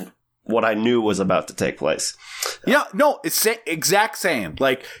thought of what I knew was about to take place. Yeah, no, it's exact same.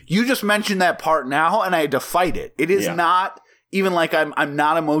 You just mentioned that part now, and I had to fight it. It is not even like I'm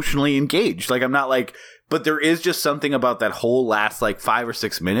not emotionally engaged. Like I'm not like, but there is just something about that whole last like 5 or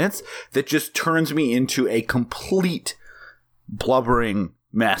 6 minutes that just turns me into a complete blubbering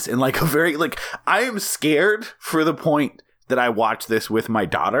mess. And like a very, like, I am scared for the point that I watch this with my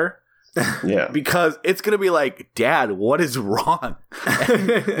daughter. Yeah. Because it's going to be like, Dad, what is wrong?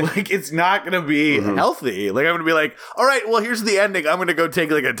 And, like, it's not going to be healthy. Like, I'm going to be like, all right, well, here's the ending. I'm going to go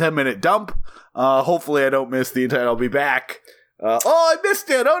take like a 10-minute dump. Hopefully I don't miss the entire, I'll be back. Oh, I missed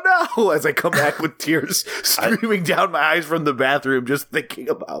it. Oh, no. As I come back with tears streaming down my eyes from the bathroom, just thinking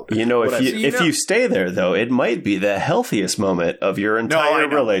about if you stay there, though, it might be the healthiest moment of your entire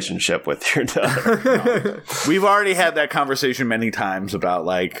relationship with your daughter. We've already had that conversation many times about,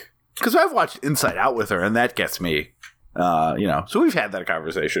 like, because I've watched Inside Out with her, and that gets me, so we've had that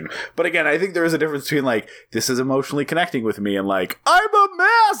conversation. But again, I think there is a difference between, like, this is emotionally connecting with me and, like, I'm a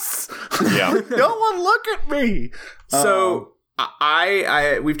mess. Yeah. No one look at me. So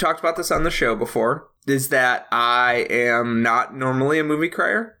we've talked about this on the show before, is that I am not normally a movie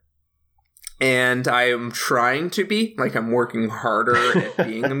crier. And I am trying to be. Like, I'm working harder at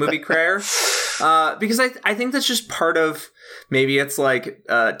being a movie crier. Because I think that's just part of, maybe it's like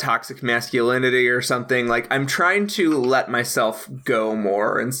toxic masculinity or something. Like, I'm trying to let myself go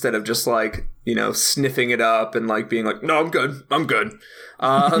more instead of just like, sniffing it up and like being like, no, I'm good.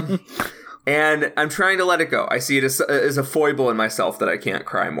 And I'm trying to let it go. I see it as a foible in myself that I can't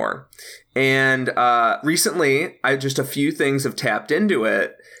cry more. And recently, just a few things have tapped into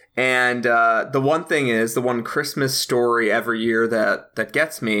it. And the one thing is, the one Christmas story every year that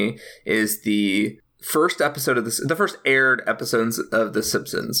gets me is the first episode of the first aired episodes of The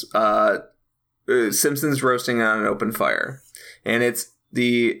Simpsons. Simpsons Roasting on an Open Fire. And it's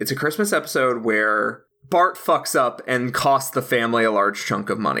a Christmas episode where Bart fucks up and costs the family a large chunk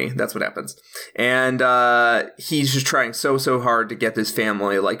of money. That's what happens. And he's just trying so hard to get his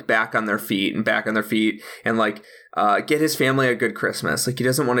family like back on their feet and like get his family a good Christmas. Like, he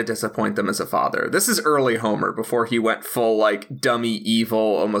doesn't want to disappoint them as a father. This is early Homer before he went full like dummy evil,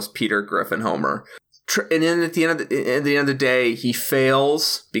 almost Peter Griffin Homer. And then at the end of the day, he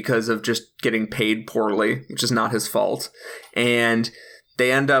fails because of just getting paid poorly, which is not his fault. And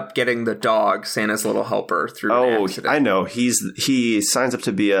they end up getting the dog, Santa's little helper, through an accident. I know. He signs up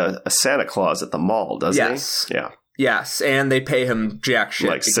to be a Santa Claus at the mall, doesn't he? Yeah. Yes, and they pay him jack shit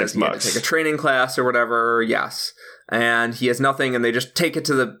like because $6. he had to take a training class or whatever. Yes, and he has nothing, and they just take it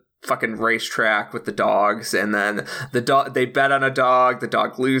to the fucking racetrack with the dogs, and then they bet on a dog. The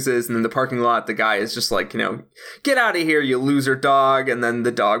dog loses, and in the parking lot, the guy is just like, get out of here, you loser dog. And then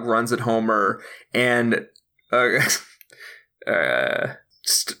the dog runs at Homer, and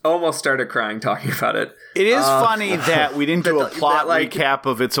almost started crying talking about it. It is funny that we didn't do a plot recap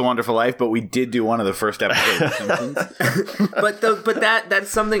of It's a Wonderful Life, but we did do one of the first episodes of Simpsons. but that's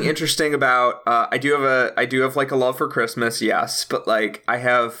something interesting about. I do have like a love for Christmas, yes, but like I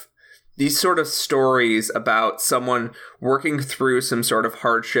have these sort of stories about someone working through some sort of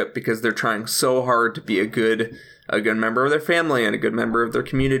hardship because they're trying so hard to be a good member of their family and a good member of their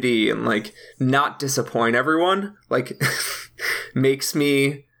community and like not disappoint everyone. Like makes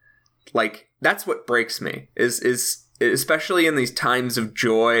me like, that's what breaks me is especially in these times of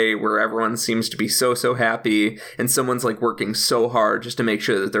joy where everyone seems to be so happy and someone's like working so hard just to make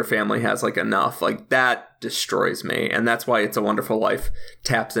sure that their family has like enough. Like, that destroys me. And that's why It's a Wonderful Life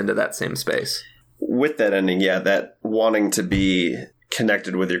taps into that same space. With that ending, yeah, that wanting to be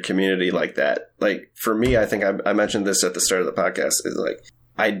connected with your community like that. Like, for me, I think I mentioned this at the start of the podcast, is like,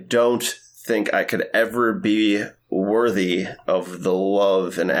 I don't think I could ever be worthy of the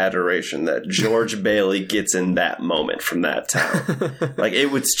love and adoration that George Bailey gets in that moment from that town. Like,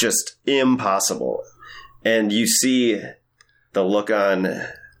 it was just impossible. And you see the look on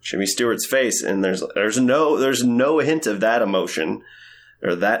Jimmy Stewart's face, and there's no hint of that emotion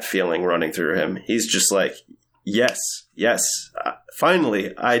or that feeling running through him. He's just like, yes,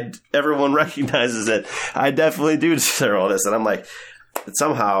 finally, everyone recognizes it. I definitely do deserve all this. And I'm like,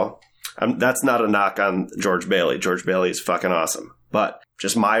 somehow, that's not a knock on George Bailey. George Bailey is fucking awesome. But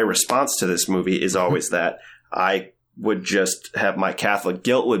just my response to this movie is always that I would just have my Catholic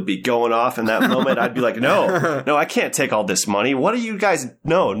guilt would be going off in that moment. I'd be like, no, I can't take all this money. What do you guys?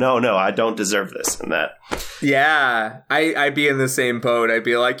 No, I don't deserve this and that. Yeah, I'd be in the same boat. I'd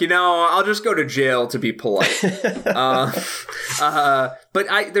be like, I'll just go to jail to be polite.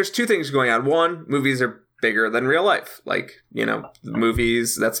 But there's two things going on. One, movies are bigger than real life. Like,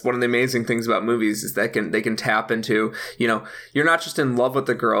 movies, that's one of the amazing things about movies is that they can tap into, you're not just in love with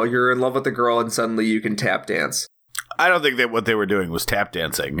the girl, you're in love with the girl and suddenly you can tap dance. I don't think that what they were doing was tap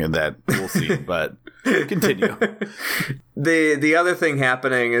dancing in that we'll see, but Continue. The other thing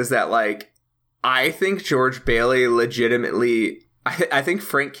happening is that, like, I think George Bailey legitimately... I think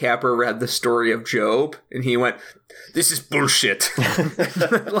Frank Capra read the story of Job, and he went, "This is bullshit."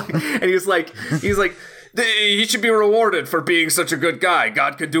 And he was like, he should be rewarded for being such a good guy.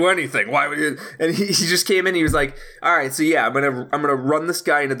 God could do anything. Why would he? And he just came in. He was like, "All right, so yeah, I'm gonna run this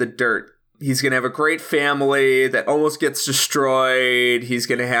guy into the dirt. He's gonna have a great family that almost gets destroyed. He's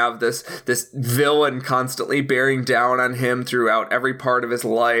gonna have this villain constantly bearing down on him throughout every part of his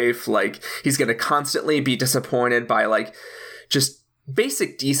life. Like, he's gonna constantly be disappointed by, like, just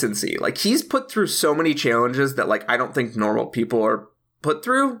basic decency. Like, he's put through so many challenges that, like, I don't think normal people are put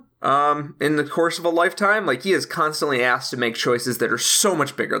through in the course of a lifetime. Like, he is constantly asked to make choices that are so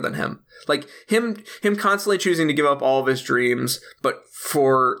much bigger than him. Like, him constantly choosing to give up all of his dreams, but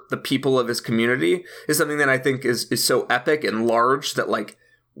for the people of his community, is something that I think is so epic and large that, like,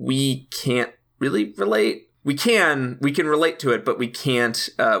 we can't really relate. We can relate to it, but we can't.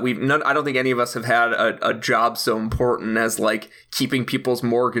 I don't think any of us have had a job so important as, like, keeping people's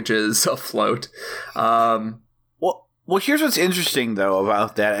mortgages afloat. Well, here's what's interesting though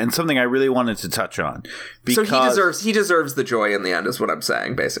about that, and something I really wanted to touch on. Because, so he deserves the joy in the end, is what I'm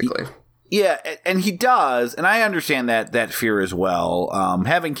saying, basically. Yeah, and he does, and I understand that fear as well.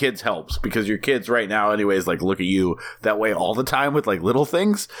 Having kids helps, because your kids right now anyways, like, look at you that way all the time with, like, little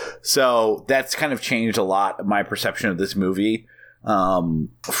things. So that's kind of changed a lot of my perception of this movie from,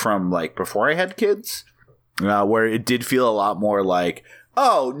 like, before I had kids, where it did feel a lot more like,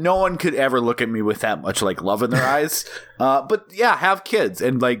 oh, no one could ever look at me with that much, like, love in their eyes. But yeah, have kids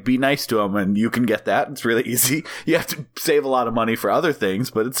and, like, be nice to them, and you can get that. It's really easy. You have to save a lot of money for other things,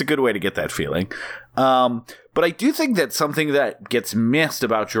 but it's a good way to get that feeling. But I do think that something that gets missed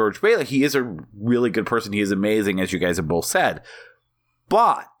about George Bailey, he is a really good person. He is amazing, as you guys have both said.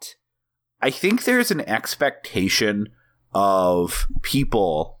 But I think there's an expectation of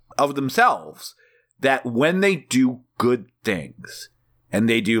people, of themselves, that when they do good things, and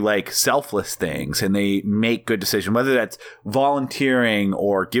they do, like, selfless things, and they make good decisions, whether that's volunteering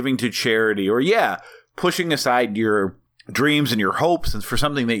or giving to charity or, pushing aside your dreams and your hopes and for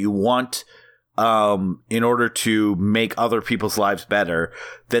something that you want in order to make other people's lives better,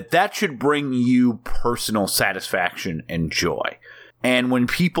 that should bring you personal satisfaction and joy. And when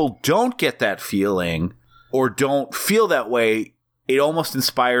people don't get that feeling or don't feel that way, it almost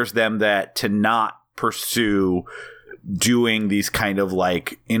inspires them to not pursue doing these kind of,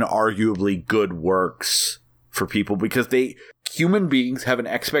 like, inarguably good works for people, because human beings have an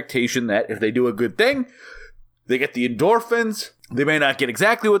expectation that if they do a good thing, they get the endorphins. They may not get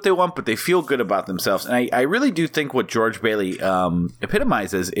exactly what they want, but they feel good about themselves. And I really do think what George Bailey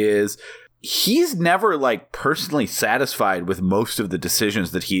epitomizes is he's never, like, personally satisfied with most of the decisions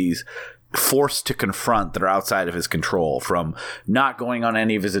that he's forced to confront that are outside of his control, from not going on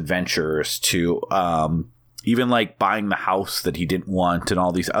any of his adventures to even, like, buying the house that he didn't want and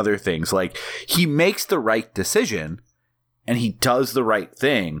all these other things. Like, he makes the right decision and he does the right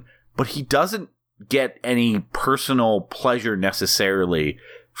thing, but he doesn't get any personal pleasure necessarily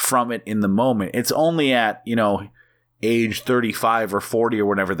from it in the moment. It's only at, age 35 or 40 or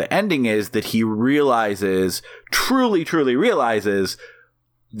whatever the ending is that he realizes, truly realizes,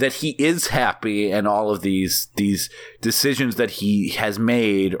 that he is happy, and all of these decisions that he has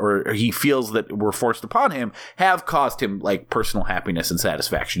made or he feels that were forced upon him have caused him, like, personal happiness and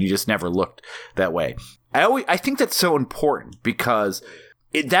satisfaction. He just never looked that way. I think that's so important, because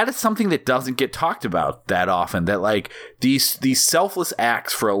that is something that doesn't get talked about that often, that, like, these selfless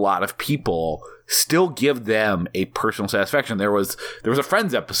acts for a lot of people still give them a personal satisfaction. There was a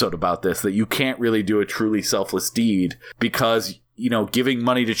Friends episode about this, that you can't really do a truly selfless deed because, giving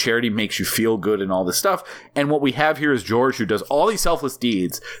money to charity makes you feel good and all this stuff. And what we have here is George, who does all these selfless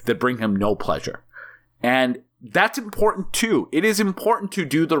deeds that bring him no pleasure. And that's important too. It is important to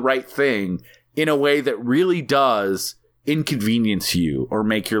do the right thing in a way that really does inconvenience you or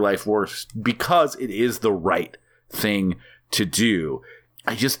make your life worse, because it is the right thing to do.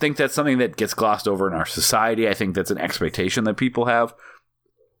 I just think that's something that gets glossed over in our society. I think that's an expectation that people have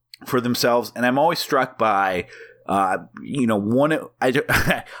for themselves. And I'm always struck by, I've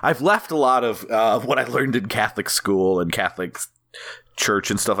left a lot of what I learned in Catholic school and Catholic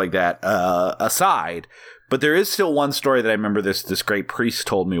church and stuff like that aside. But there is still one story that I remember this great priest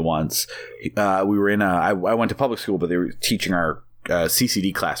told me once. We were in I went to public school, but they were teaching our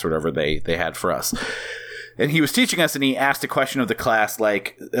CCD class or whatever they had for us. And he was teaching us, and he asked a question of the class,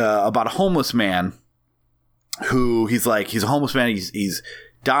 like, about a homeless man who he's a homeless man. He's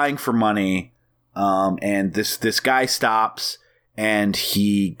dying for money. And this guy stops and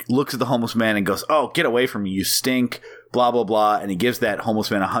he looks at the homeless man and goes, "Oh, get away from me, you stink," blah, blah, blah. And he gives that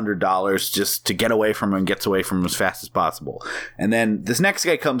homeless man $100 just to get away from him and gets away from him as fast as possible. And then this next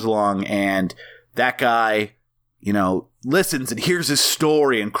guy comes along, and that guy, you know, listens and hears his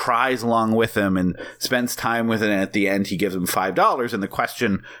story and cries along with him and spends time with it. And at the end, he gives him $5. And the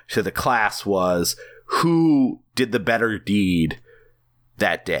question to the class was, who did the better deed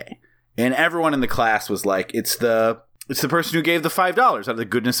that day? And everyone in the class was like, it's the person who gave the $5 out of the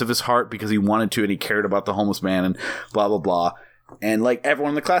goodness of his heart because he wanted to and he cared about the homeless man and blah, blah, blah. And like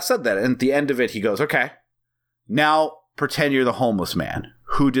everyone in the class said that. And at the end of it, he goes, okay, now pretend you're the homeless man.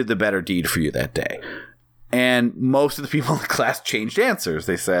 Who did the better deed for you that day? And most of the people in the class changed answers.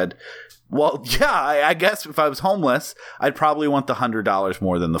 They said, well, yeah, I guess if I was homeless, I'd probably want the $100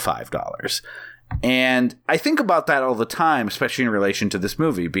 more than the $5. And I think about that all the time, especially in relation to this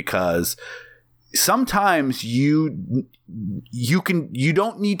movie, because sometimes you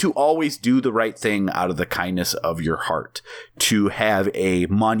don't need to always do the right thing out of the kindness of your heart to have a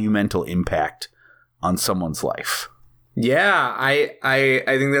monumental impact on someone's life. Yeah, I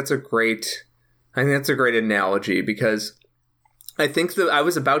think that's a great analogy, because I think that I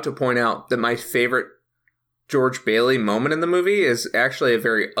was about to point out that my favorite George Bailey moment in the movie is actually a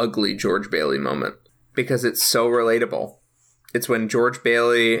very ugly George Bailey moment, because it's so relatable. It's when George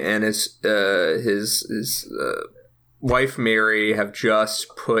Bailey and his wife Mary have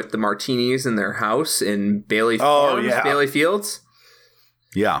just put the martinis in their house in Bailey Farms, Bailey Fields.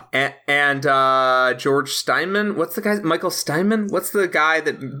 Yeah. And George Steinman, what's the guy? Michael Steinman? What's the guy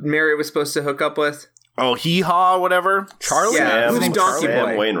that Mary was supposed to hook up with? Oh, Hee Haw, whatever. Charlie? Yeah, who's Donkey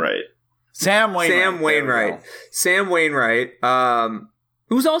Boy? Sam Wainwright. Sam Wainwright.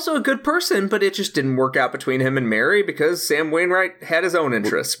 Who's also a good person, but it just didn't work out between him and Mary because Sam Wainwright had his own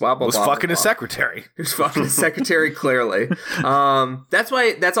interests. Blah, blah, was blah, fucking blah, his secretary. He was fucking his secretary, clearly.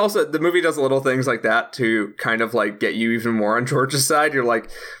 That's also, the movie does little things like that to kind of like get you even more on George's side. You're like,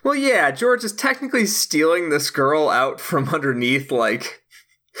 well, yeah, George is technically stealing this girl out from underneath, like,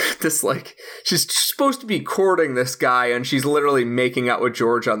 this, like, she's supposed to be courting this guy and she's literally making out with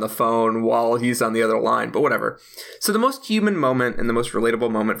George on the phone while he's on the other line, but whatever. So the most human moment and the most relatable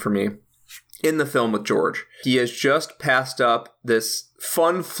moment for me in the film with George, he has just passed up this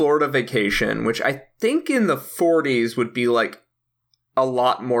fun Florida vacation, which I think in the 40s would be like a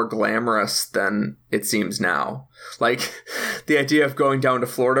lot more glamorous than it seems now. Like, the idea of going down to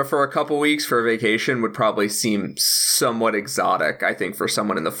Florida for a couple weeks for a vacation would probably seem somewhat exotic, I think, for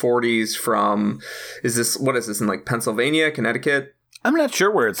someone in the 40s from, what is this, in like Pennsylvania, Connecticut? I'm not sure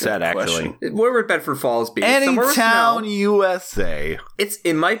where it's at, actually. Where would Bedford Falls be? Any town, USA.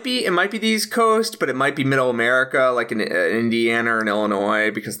 It might be the East Coast, but it might be Middle America, like in Indiana or in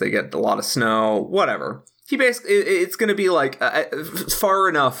Illinois, because they get a lot of snow, whatever. It's going to be like far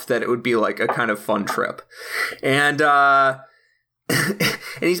enough that it would be like a kind of fun trip. And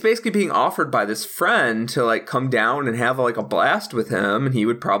he's basically being offered by this friend to like come down and have like a blast with him. And he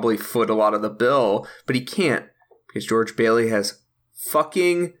would probably foot a lot of the bill, but he can't because George Bailey has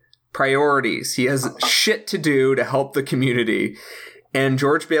fucking priorities. He has shit to do to help the community. And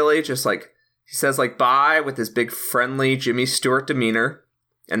George Bailey just like, he says like bye with his big friendly Jimmy Stewart demeanor,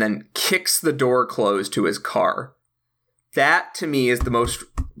 and then kicks the door closed to his car. That, to me, is the most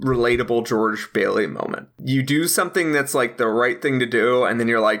relatable George Bailey moment. You do something that's, like, the right thing to do, and then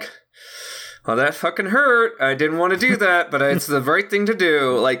you're like, well, that fucking hurt. I didn't want to do that, but it's the right thing to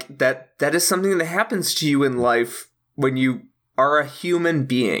do. Like, that is something that happens to you in life when you are a human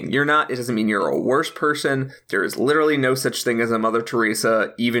being. It doesn't mean you're a worse person. There is literally no such thing as a Mother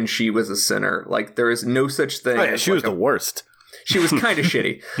Teresa. Even she was a sinner. Like, there is no such thing. Oh, yeah, she was the worst. She was kind of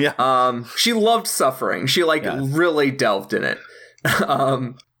shitty. Yeah. She loved suffering. She really delved in it.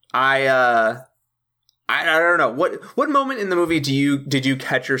 I don't know. What moment in the movie did you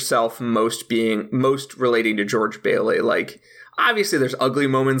catch yourself most relating to George Bailey? Like, obviously there's ugly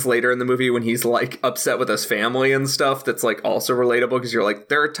moments later in the movie when he's like upset with his family and stuff that's like also relatable, because you're like,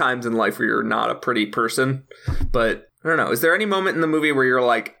 there are times in life where you're not a pretty person. But I don't know. Is there any moment in the movie where you're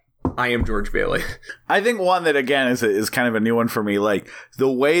like, I am George Bailey? I think one that, again, is kind of a new one for me. Like,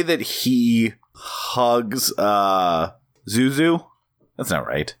 the way that he hugs Zuzu. That's not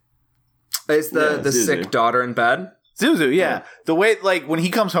right. Is the sick daughter in bed? Zuzu, yeah. The way, like, when he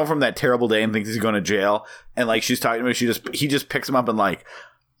comes home from that terrible day and thinks he's going to jail, and, like, she's talking to him, he just picks him up and, like,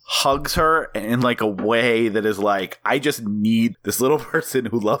 hugs her in like a way that is like, I just need this little person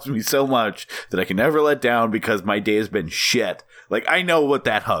who loves me so much that I can never let down because my day has been shit. Like, I know what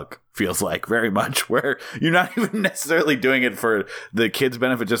that hug feels like very much, where you're not even necessarily doing it for the kid's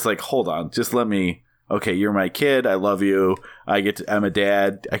benefit. Just like, hold on, just let me okay, you're my kid. I love you. I'm a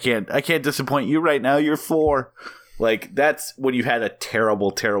dad. I can't disappoint you right now. You're 4. Like, that's when you had a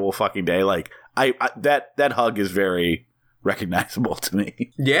terrible, terrible fucking day. Like, that hug is very recognizable to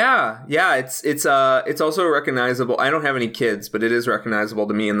me. Yeah. It's also recognizable. I don't have any kids, but it is recognizable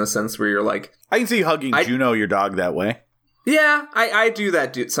to me in the sense where you're like, I can see you hugging Juno, your dog, that way. yeah, I do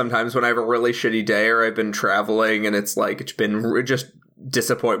that sometimes when I have a really shitty day or I've been traveling and it's like, it's been just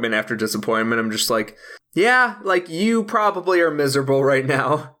disappointment after disappointment. I'm just like, yeah, like, you probably are miserable right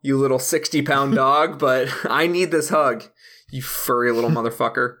now, you little 60-pound dog, but I need this hug, you furry little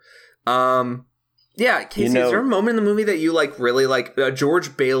motherfucker. Yeah, Casey, is there a moment in the movie that you like really like, a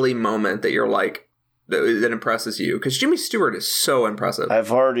George Bailey moment that you're like, that impresses you? Because Jimmy Stewart is so impressive.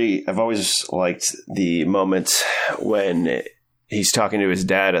 I've always liked the moment when he's talking to his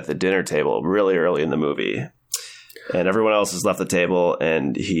dad at the dinner table really early in the movie, and everyone else has left the table,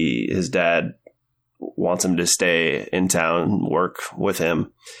 and his dad wants him to stay in town, work with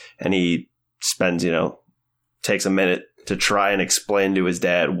him, and he spends, takes a minute to try and explain to his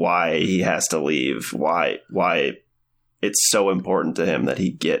dad why he has to leave, why it's so important to him that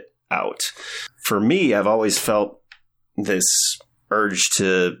he get out. For me, I've always felt this urge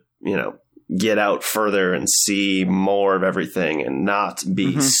to, get out further and see more of everything and not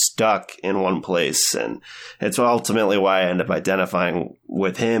be stuck in one place. And it's ultimately why I end up identifying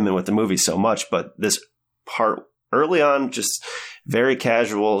with him and with the movie so much. But this part early on, just very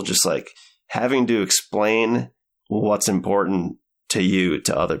casual, just like having to explain what's important to you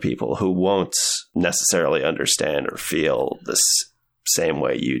to other people who won't necessarily understand or feel this same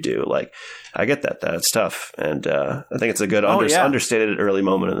way you do. Like, I get that's tough, and I think it's a good understated early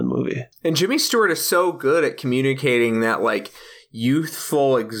moment in the movie. And Jimmy Stewart is so good at communicating that like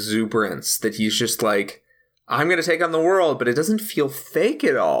youthful exuberance that he's just like, I'm gonna take on the world, but it doesn't feel fake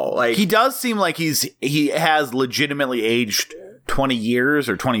at all. Like, he does seem like he has legitimately aged 20 years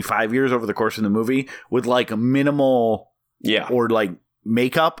or 25 years over the course of the movie with like a minimal or like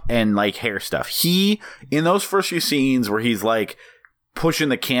makeup and like hair stuff. He, in those first few scenes where he's like pushing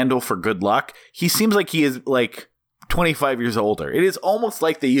the candle for good luck, he seems like he is like 25 years older. It is almost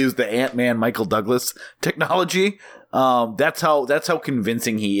like they use the Ant-Man Michael Douglas technology. That's how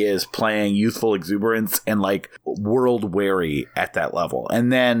convincing he is playing youthful exuberance and like world weary at that level. And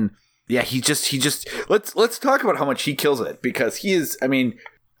then he just let's talk about how much he kills it, because he is, I mean,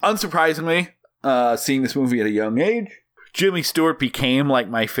 unsurprisingly, seeing this movie at a young age, Jimmy Stewart became like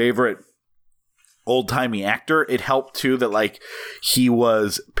my favorite old-timey actor. It helped too that like he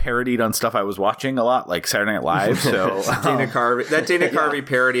was parodied on stuff I was watching a lot, like Saturday Night Live. So Dana Carvey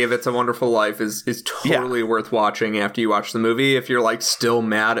parody of It's a Wonderful Life is totally worth watching after you watch the movie if you're like still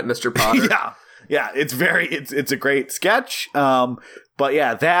mad at Mr. Potter. Yeah, it's a great sketch. But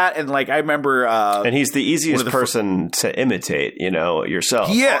yeah, that, and like I remember, and he's the easiest person to imitate, yourself.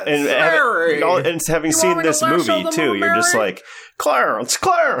 Yeah, and having seen this movie too, you're just like, Clarence.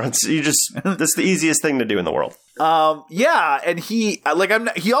 That's the easiest thing to do in the world. And he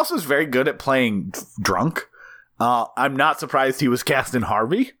also is very good at playing drunk. I'm not surprised he was cast in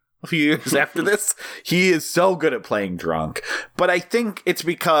Harvey a few years after this. He is so good at playing drunk, but I think it's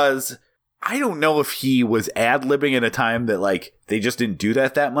because I don't know if he was ad-libbing at a time that like they just didn't do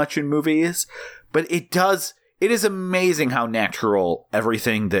that much in movies, but it is amazing how natural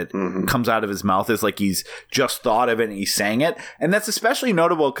everything that comes out of his mouth is. Like he's just thought of it and he's saying it. And that's especially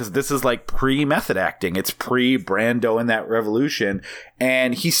notable because this is like pre-method acting. It's pre-Brando and that revolution.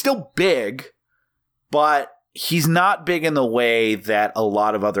 And he's still big, but he's not big in the way that a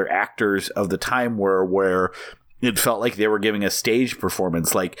lot of other actors of the time were, where it felt like they were giving a stage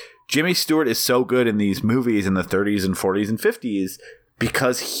performance. Like Jimmy Stewart is so good in these movies in the 30s and 40s and 50s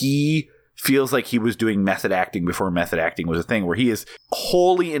because he feels like he was doing method acting before method acting was a thing, where he is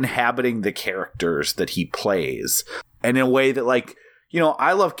wholly inhabiting the characters that he plays. And in a way that, like,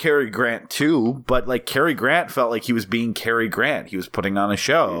 I love Cary Grant too, but like Cary Grant felt like he was being Cary Grant. He was putting on a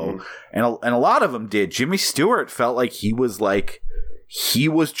show, and a lot of them did. Jimmy Stewart felt like he was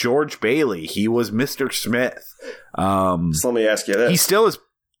George Bailey. He was Mr. Smith. So let me ask you this. He still is.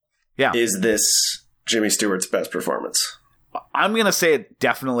 Yeah. Is this Jimmy Stewart's best performance? I'm going to say it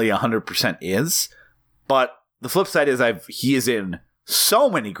definitely 100% is. But the flip side is he is in so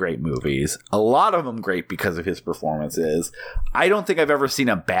many great movies. A lot of them great because of his performances. I don't think I've ever seen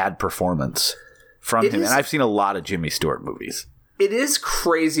a bad performance from him. And I've seen a lot of Jimmy Stewart movies. It is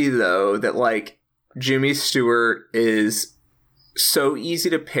crazy, though, that like Jimmy Stewart is so easy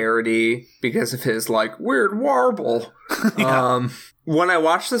to parody because of his like weird warble. When I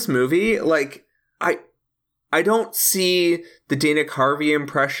watch this movie, like I don't see the Dana Carvey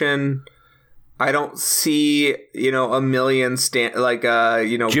impression. I don't see, a million Jim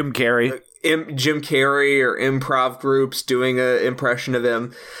Carrey. Jim Carrey or improv groups doing an impression of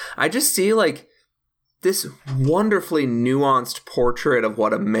him. I just see like this wonderfully nuanced portrait of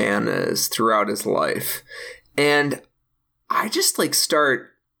what a man is throughout his life. And I just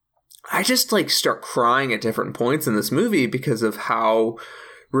start crying at different points in this movie because of how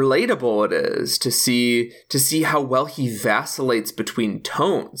relatable it is to see how well he vacillates between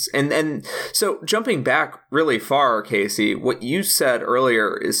tones. And so jumping back really far, Casey, what you said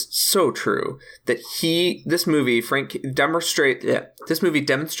earlier is so true, that this movie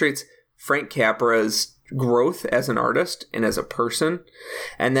demonstrates Frank Capra's growth as an artist and as a person,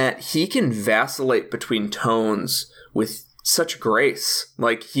 and that he can vacillate between tones with such grace.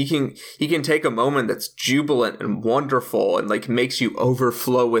 Like he can take a moment that's jubilant and wonderful and like makes you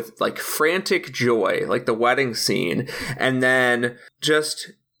overflow with like frantic joy, like the wedding scene, and then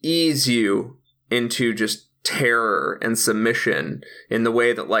just ease you into just terror and submission in the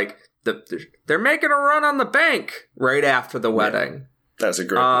way that like they're making a run on the bank right after the wedding. That's a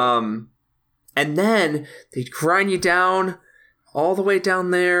great point. And then they grind you down all the way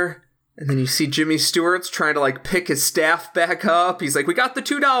down there. And then you see Jimmy Stewart's trying to like pick his staff back up. He's like, we got the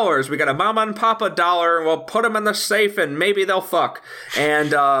 $2. We got a mama and papa dollar, and we'll put them in the safe and maybe they'll fuck.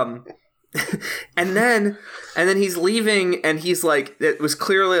 And and then he's leaving, and he's like, it was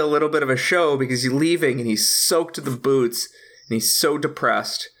clearly a little bit of a show because he's leaving and he's soaked to the boots and he's so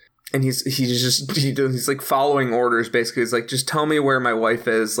depressed. And he's like following orders, basically. He's like, just tell me where my wife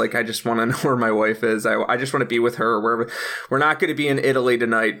is. Like, I just want to know where my wife is. I just want to be with her. We're not going to be in Italy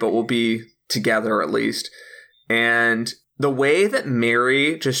tonight, but we'll be together at least. And the way that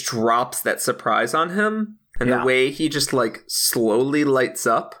Mary just drops that surprise on him, and the way he just like slowly lights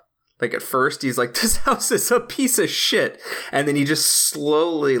up. Like at first he's like, this house is a piece of shit. And then he just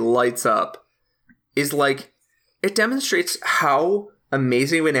slowly lights up. Is like, it demonstrates how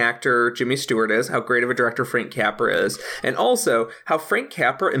amazing of an actor Jimmy Stewart is, how great of a director Frank Capra is, and also how Frank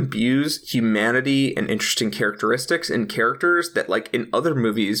Capra imbues humanity and interesting characteristics in characters that, like, in other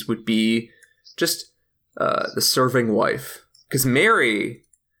movies would be just the serving wife. Because Mary's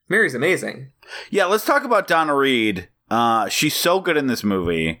amazing. Yeah, let's talk about Donna Reed. She's so good in this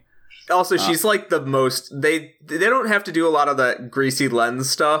movie. Also, she's like the most. They don't have to do a lot of that greasy lens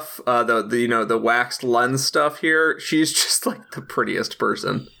stuff. The waxed lens stuff here. She's just like the prettiest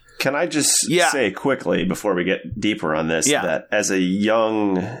person. Can I just say quickly before we get deeper on this that as a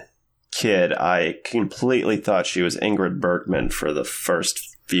young kid, I completely thought she was Ingrid Bergman for the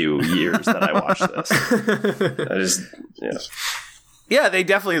first few years that I watched this. They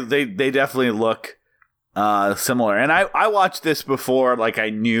definitely look similar. And I watched this before, like, I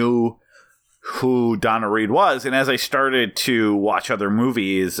knew who Donna Reed was, and as I started to watch other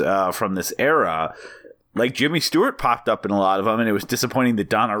movies from this era, like, Jimmy Stewart popped up in a lot of them, and it was disappointing that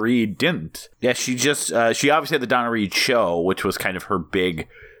Donna Reed didn't. Yeah, she obviously had the Donna Reed show, which was kind of her big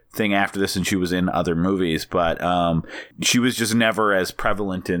thing after this, and she was in other movies, but she was just never as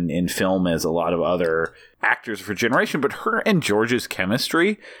prevalent in film as a lot of other actors of her generation. But her and George's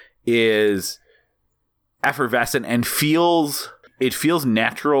chemistry is effervescent and feels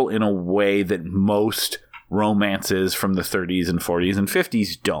natural in a way that most romances from the 30s and 40s and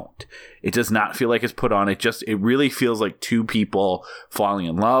 50s don't. It does not feel like it's put on. It really feels like two people falling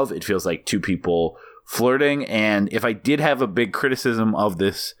in love. It feels like two people flirting. And if I did have a big criticism of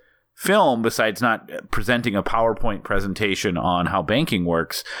this film, besides not presenting a PowerPoint presentation on how banking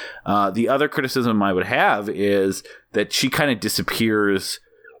works, the other criticism I would have is that she kind of disappears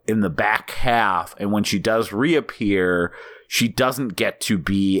in the back half, and when she does reappear, she doesn't get to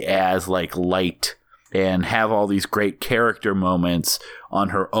be as like light and have all these great character moments on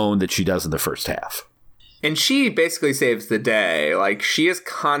her own that she does in the first half. And she basically saves the day. Like, she is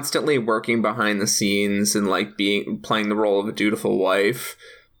constantly working behind the scenes and like playing the role of a dutiful wife.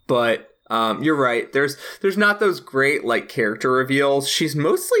 But you're right. There's not those great like character reveals. She's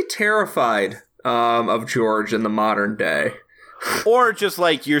mostly terrified of George in the modern day. Or just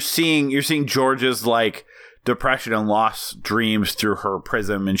like you're seeing George's like depression and lost dreams through her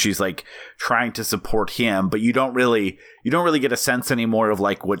prism, and she's like trying to support him, but you don't really get a sense anymore of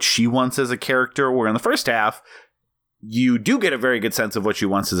like what she wants as a character, where in the first half you do get a very good sense of what she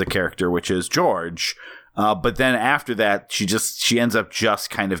wants as a character, which is George. But then after that, she ends up just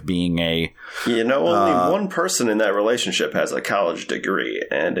kind of being only one person in that relationship has a college degree,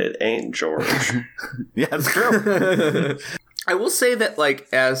 and it ain't George. Yeah, that's true. I will say that, like,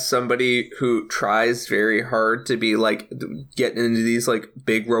 as somebody who tries very hard to be like getting into these like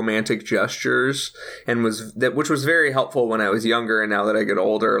big romantic gestures, and which was very helpful when I was younger, and now that I get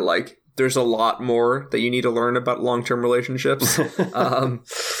older, like, there's a lot more that you need to learn about long-term relationships.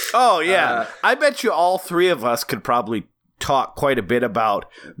 Oh, yeah. I bet you all three of us could probably talk quite a bit about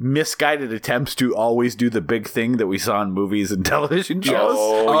misguided attempts to always do the big thing that we saw in movies and television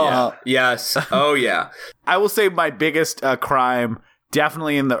shows. Yes. Oh, yeah. I will say my biggest crime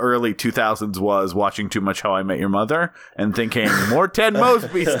definitely in the early 2000s was watching too much How I Met Your Mother and thinking more Ted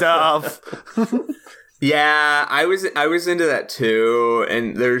Mosby stuff. Yeah, I was into that too.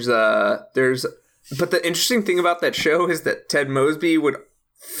 And but the interesting thing about that show is that Ted Mosby would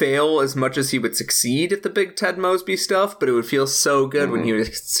fail as much as he would succeed at the big Ted Mosby stuff, but it would feel so good when he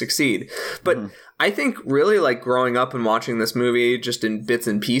would succeed. But I think really like growing up and watching this movie just in bits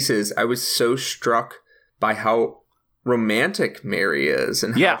and pieces, I was so struck by how romantic Mary is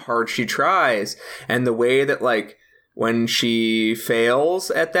and how hard she tries, and the way that like when she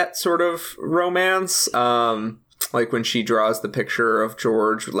fails at that sort of romance, like when she draws the picture of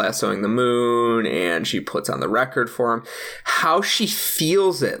George lassoing the moon and she puts on the record for him, how she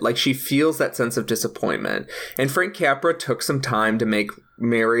feels it. Like she feels that sense of disappointment. And Frank Capra took some time to make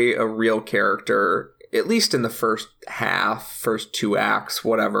Mary a real character, at least in the first two acts,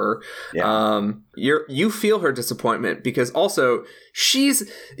 whatever. Yeah. You feel her disappointment because also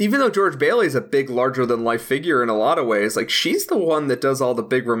even though George Bailey's a big, larger than life figure in a lot of ways, like she's the one that does all the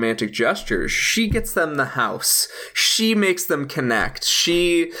big romantic gestures. She gets them the house. She makes them connect.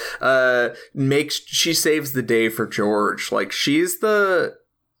 She saves the day for George. Like she is the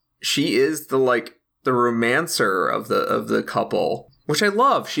like the romancer of the couple, which I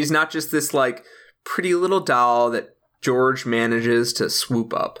love. She's not just this like pretty little doll that George manages to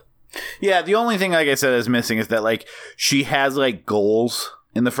swoop up. Yeah, the only thing, like I said, is missing is that, like, she has, like, goals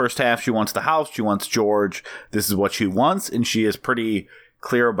in the first half. She wants the house. She wants George. This is what she wants, and she is pretty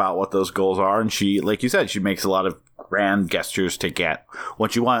clear about what those goals are. And she, like you said, she makes a lot of grand gestures to get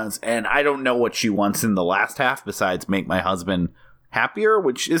what she wants. And I don't know what she wants in the last half besides make my husband happier,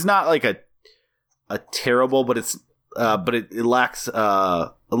 which is not, like, a terrible, but it's it lacks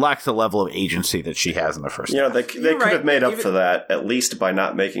a level of agency that she has in the first. You know, they could have made up for that at least by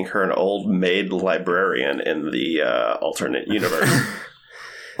not making her an old maid librarian in the alternate universe.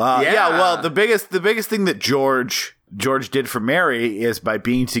 Well, the biggest thing that George did for Mary is by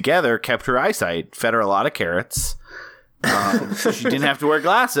being together kept her eyesight, fed her a lot of carrots. So she didn't have to wear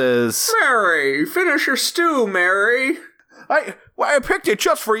glasses. Mary, finish your stew, Mary. I picked it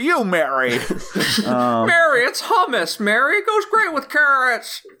just for you, Mary. Mary, it's hummus, Mary. It goes great with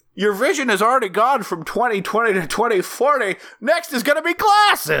carrots. Your vision has already gone from 2020 to 2040. Next is going to be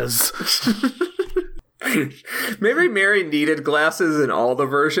glasses. Maybe Mary needed glasses in all the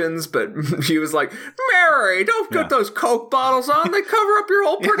versions, but she was like, Mary, don't put those Coke bottles on. They cover up your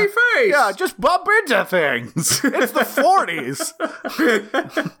whole pretty face. Yeah, just bump into things. It's the 40s.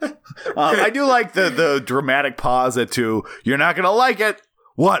 I do like the dramatic pause at two. You're not going to like it.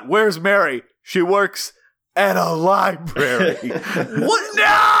 What? Where's Mary? She works at a library. What?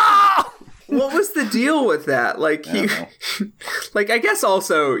 No! What was the deal with that? Like I guess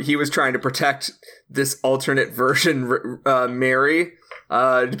also he was trying to protect this alternate version, Mary,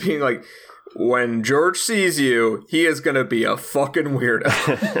 being like, when George sees you, he is gonna be a fucking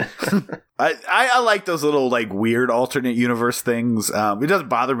weirdo. I like those little like weird alternate universe things. It doesn't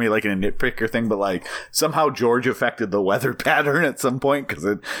bother me like in a nitpicker thing, but like somehow George affected the weather pattern at some point because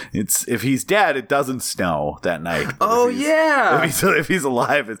it's if he's dead, it doesn't snow that night. If he's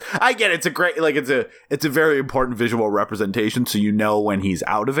alive, I get it. It's a great like it's a very important visual representation, so you know when he's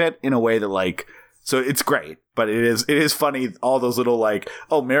out of it in a way that like. So it's great, but it is funny, all those little like,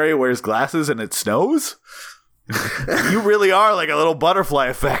 oh, Mary wears glasses and it snows? You really are like a little butterfly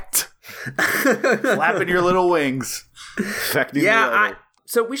effect. Flapping your little wings. Affecting the weather.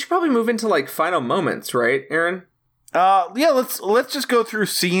 So we should probably move into like final moments, right, Aaron? Let's just go through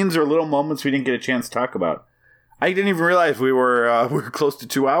scenes or little moments we didn't get a chance to talk about. I didn't even realize we were close to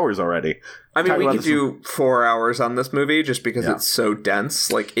 2 hours already. I mean, we could do 4 hours on this movie just because it's so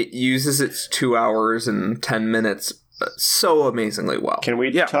dense. Like, it uses its 2 hours and 10 minutes so amazingly well. Can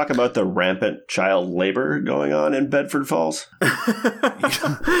we talk about the rampant child labor going on in Bedford Falls?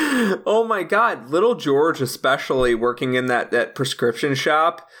 Oh my God. Little George, especially working in that prescription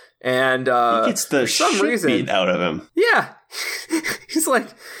shop. And he gets the shit beat out of him. Yeah. He's like,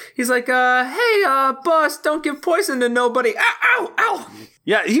 hey, boss, don't give poison to nobody. Ow, ow, ow.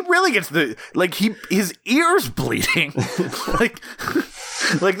 Yeah, he really gets his ear's bleeding.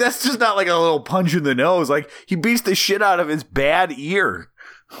 like that's just not like a little punch in the nose. Like he beats the shit out of his bad ear.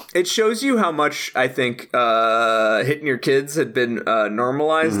 It shows you how much I think hitting your kids had been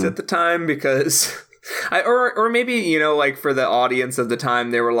normalized at the time because Or maybe, you know, like for the audience of the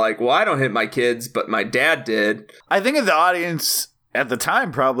time, they were like, well, I don't hit my kids, but my dad did. I think the audience at the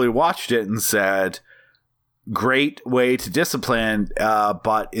time probably watched it and said, great way to discipline,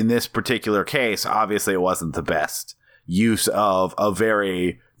 but in this particular case, obviously it wasn't the best use of a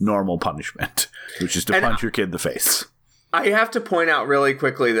very normal punishment, which is to punch your kid in the face. I have to point out really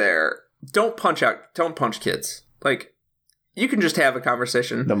quickly there, don't punch kids. Like, you can just have a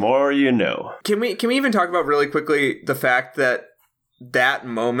conversation. The more you know. Can we even talk about really quickly the fact that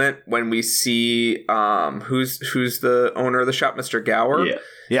moment when we see who's the owner of the shop, Mr. Gower?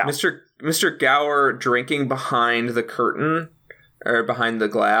 Yeah. Mr. Gower drinking behind the curtain or behind the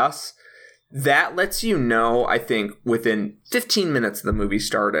glass. That lets you know, I think, within 15 minutes of the movie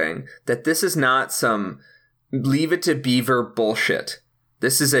starting, that this is not some Leave It to Beaver bullshit.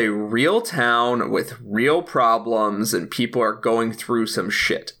 This is a real town with real problems and people are going through some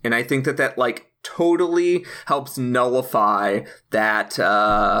shit. And I think that like totally helps nullify that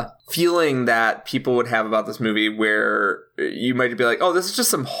feeling that people would have about this movie where you might be like, oh, this is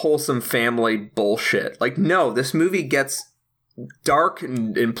just some wholesome family bullshit. Like, no, this movie gets dark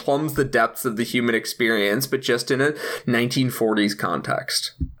and plumbs the depths of the human experience, but just in a 1940s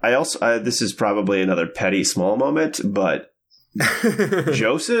context. I also, this is probably another petty small moment, but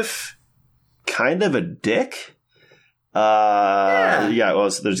Joseph, kind of a dick.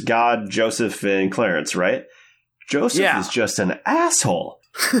 Well, so there's God, Joseph, and Clarence, right? Joseph is just an asshole.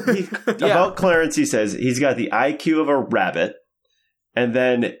 About Clarence, he says he's got the IQ of a rabbit, and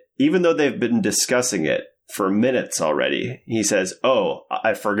then even though they've been discussing it for minutes already, he says, oh,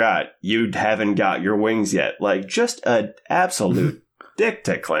 I forgot, you haven't got your wings yet. Like, just an absolute dick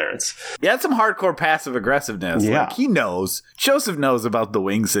to Clarence. Yeah, that's some hardcore passive aggressiveness. Yeah. Like, he knows. Joseph knows about the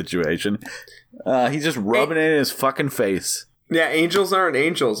wing situation. He's just rubbing it in his fucking face. Yeah, angels aren't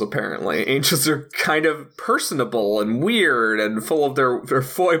angels, apparently. Angels are kind of personable and weird and full of their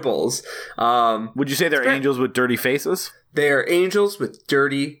foibles. Would you say they're angels with dirty faces? They are angels with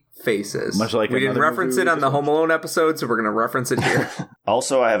dirty faces. Much like we didn't reference it on the Home Alone episode, so we're going to reference it here.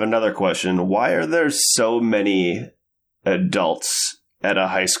 Also, I have another question. Why are there so many adults at a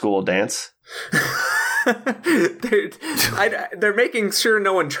high school dance? They're making sure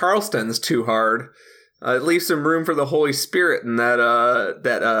no one Charleston's too hard. Leave some room for the Holy Spirit in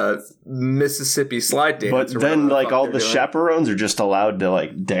that Mississippi slide dance. But then, like, all the chaperones are just allowed to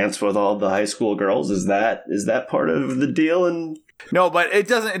like dance with all the high school girls. Is that part of the deal? And no, but it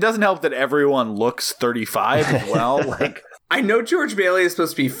doesn't help that everyone looks 35 as well. Like, I know George Bailey is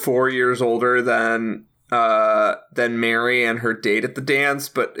supposed to be 4 years older than Mary and her date at the dance,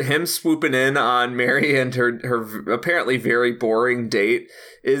 but him swooping in on Mary and her apparently very boring date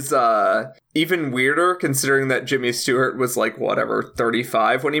is even weirder, considering that Jimmy Stewart was like, whatever,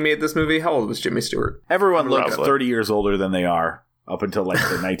 35 when he made this movie. How old was Jimmy Stewart? Everyone looks 30 years older than they are up until like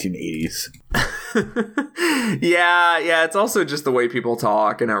the 1980s. Yeah, it's also just the way people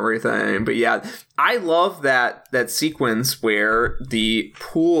talk and everything. But yeah, I love that sequence where the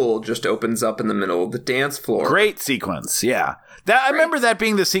pool just opens up in the middle of the dance floor. Great sequence, yeah. I remember that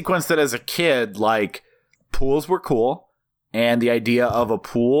being the sequence that as a kid, like, pools were cool. And the idea of a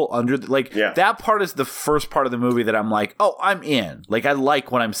pool under that part is the first part of the movie that I'm like, oh, I'm in. Like, I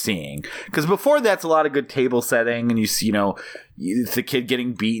like what I'm seeing. Because before that's a lot of good table setting, and you see, the kid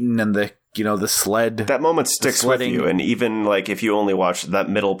getting beaten and the sled. That moment sticks with you. And even like if you only watch that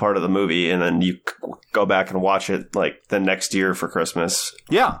middle part of the movie and then you go back and watch it like the next year for Christmas.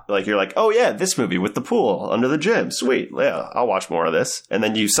 Yeah. Like you're like, oh yeah, this movie with the pool under the gym. Sweet. Yeah, I'll watch more of this. And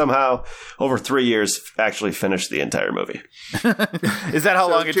then you somehow over 3 years actually finish the entire movie. Is that how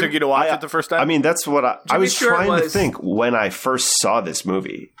long it took you to watch it the first time? I mean, that's what I was trying to think when I first saw this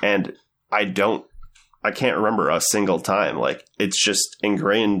movie. And I can't remember a single time. Like, it's just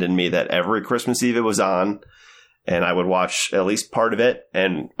ingrained in me that every Christmas Eve it was on, and I would watch at least part of it,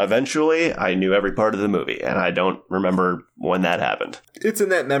 and eventually I knew every part of the movie, and I don't remember when that happened. It's in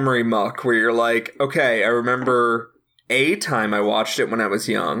that memory muck where you're like, okay, I remember a time I watched it when I was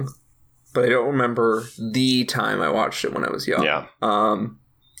young, but I don't remember the time I watched it when I was young. Yeah.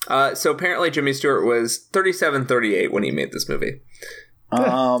 So apparently Jimmy Stewart was 37, 38 when he made this movie.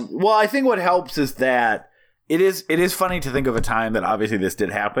 Well, I think what helps is that it is funny to think of a time that obviously this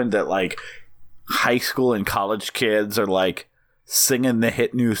did happen, that like high school and college kids are like singing the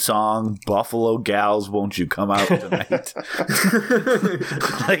hit new song "Buffalo Gals, Won't You Come Out Tonight." It's a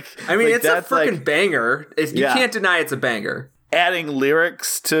freaking banger. You can't deny it's a banger. Adding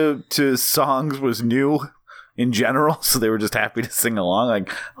lyrics to songs was new in general, so they were just happy to sing along.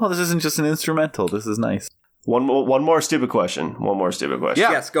 Like, oh, this isn't just an instrumental. This is nice. One more stupid question. Yeah.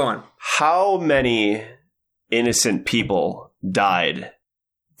 Yes, go on. How many innocent people died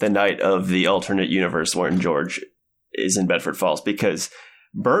the night of the alternate universe wherein George is in Bedford Falls? Because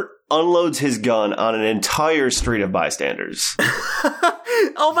Bert unloads his gun on an entire street of bystanders.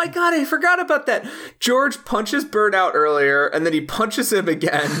 Oh my god, I forgot about that. George punches Bert out earlier, and then he punches him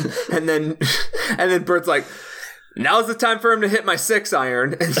again, and then Bert's like, now's the time for him to hit my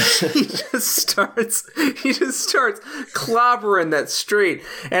 6-iron, and he just starts clobbering that street.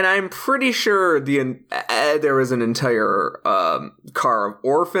 And I'm pretty sure there was an entire car of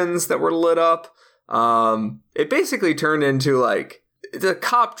orphans that were lit up. It basically turned into like the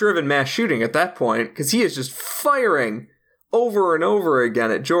cop-driven mass shooting at that point, because he is just firing over and over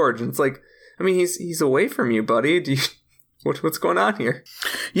again at George, and it's like, I mean, he's away from you, buddy. What's going on here?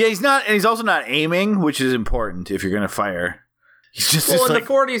 Yeah, he's not, and he's also not aiming, which is important if you're going to fire. He's just Well, in like,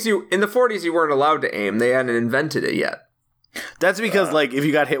 the 40s, you weren't allowed to aim. They hadn't invented it yet. that's because like if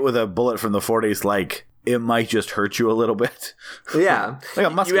you got hit with a bullet from the 40s, like it might just hurt you a little bit. Yeah, Like a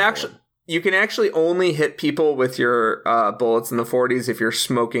musket bullet. You can actually only hit people with your bullets in the 40s if you're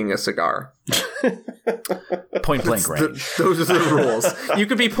smoking a cigar. Point blank range. Those are the rules. You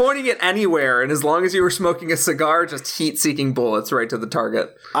could be pointing it anywhere, and as long as you were smoking a cigar, just heat-seeking bullets right to the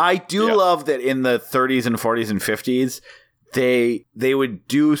target. I do love that in the 30s and 40s and 50s, they would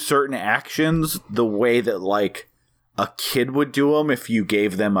do certain actions the way that like a kid would do them if you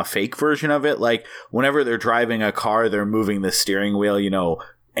gave them a fake version of it. Like whenever they're driving a car, they're moving the steering wheel,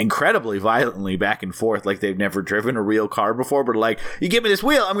 incredibly violently back and forth, like they've never driven a real car before, but like, you give me this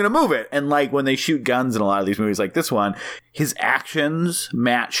wheel, I'm gonna move it. And like when they shoot guns in a lot of these movies like this one, his actions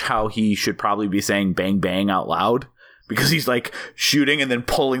match how he should probably be saying bang bang out loud, because he's like shooting and then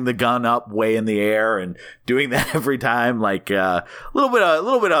pulling the gun up way in the air and doing that every time. Like a little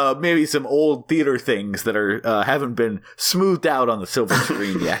bit of maybe some old theater things that are haven't been smoothed out on the silver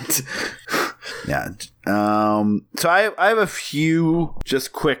screen yet. Yeah. So I have a few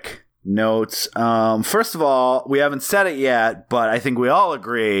just quick notes. First of all, we haven't said it yet, but I think we all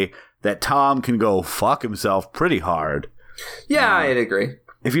agree that Tom can go fuck himself pretty hard. Yeah, I'd agree.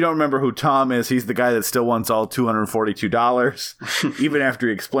 If you don't remember who Tom is, he's the guy that still wants all $242, even after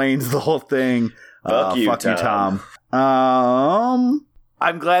he explains the whole thing. Fuck you, Tom.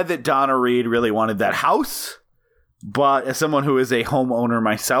 I'm glad that Donna Reed really wanted that house, but as someone who is a homeowner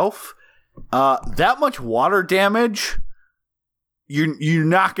myself, that much water damage, you're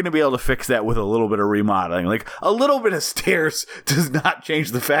not going to be able to fix that with a little bit of remodeling. Like a little bit of stairs does not change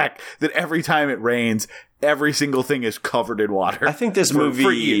the fact that every time it rains, every single thing is covered in water. I think this movie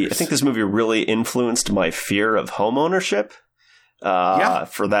really influenced my fear of homeownership.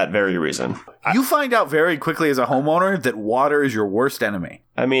 For that very reason. You find out very quickly as a homeowner that water is your worst enemy.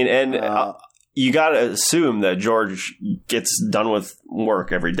 I mean, and you got to assume that George gets done with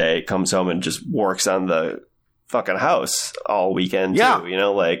work every day, comes home and just works on the fucking house all weekend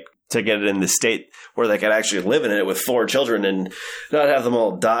too, like to get it in the state where they could actually live in it with 4 children and not have them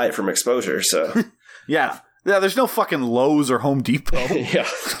all die from exposure. So yeah, there's no fucking Lowe's or Home Depot. Yeah.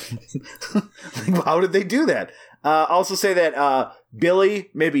 How did they do that? Also say that Billy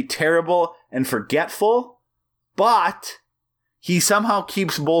may be terrible and forgetful, but he somehow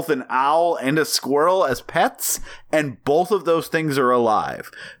keeps both an owl and a squirrel as pets, and both of those things are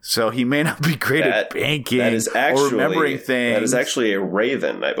alive. So he may not be great at banking or remembering things. That is actually a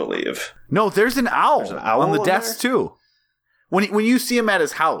raven, I believe. No, there's an owl, on the desk too. When you see him at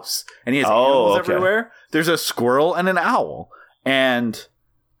his house and he has animals everywhere, there's a squirrel and an owl, and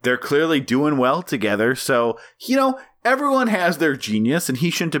they're clearly doing well together. So, everyone has their genius, and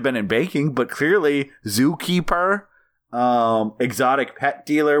he shouldn't have been in banking, but clearly zookeeper, exotic pet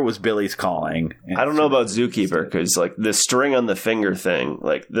dealer was Billy's calling. I don't know about zookeeper, because like the string on the finger thing,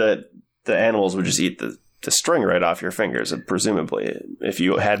 like the animals would just eat the string right off your fingers, presumably, if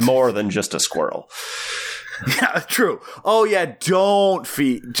you had more than just a squirrel. Yeah, true. Oh yeah, don't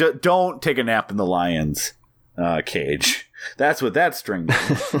take a nap in the lion's cage. That's what that string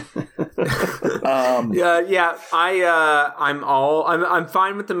does. I'm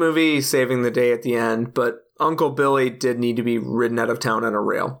fine with the movie saving the day at the end, but Uncle Billy did need to be ridden out of town on a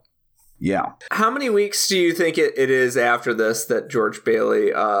rail. Yeah. How many weeks do you think it is after this that George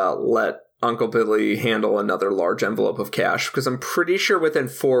Bailey let Uncle Billy handle another large envelope of cash? Because I'm pretty sure within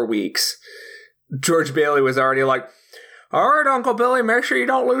 4 weeks, George Bailey was already like, all right, Uncle Billy, make sure you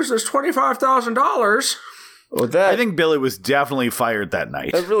don't lose this $25,000. Well, I think Billy was definitely fired that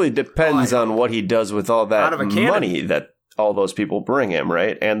night. That really depends on what he does with all that money that all those people bring him,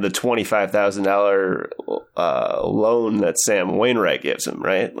 right? And the $25,000 loan that Sam Wainwright gives him,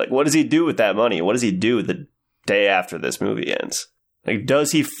 right? Like, what does he do with that money? What does he do with day after this movie ends. Like,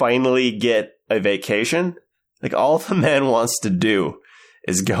 does he finally get a vacation? Like, all the man wants to do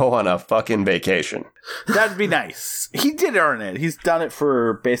is go on a fucking vacation. That'd be nice. He did earn it. He's done it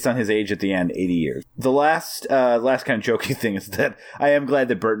for, based on his age at the end, 80 years. The last kind of jokey thing is that I am glad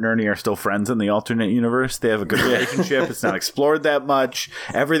that Bert and Ernie are still friends in the alternate universe. They have a good relationship. It's not explored that much.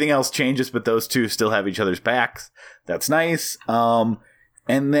 Everything else changes, but those two still have each other's backs. That's nice.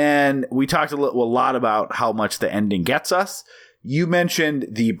 And then we talked a lot about how much the ending gets us. You mentioned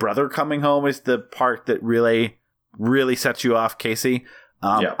the brother coming home is the part that really sets you off, Casey.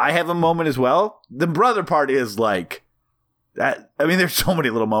 Yeah. I have a moment as well. The brother part is like that. I mean, there's so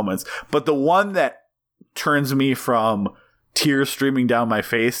many little moments, but the one that turns me from tears streaming down my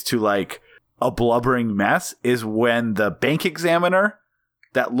face to like a blubbering mess is when the bank examiner,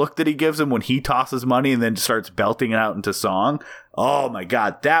 that look that he gives him when he tosses money and then starts belting it out into song. Oh my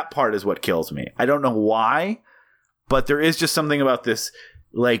God. That part is what kills me. I don't know why, but there is just something about this,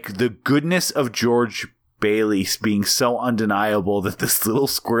 like the goodness of George Bailey being so undeniable that this little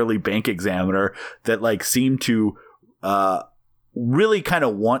squirrely bank examiner that like seemed to really kind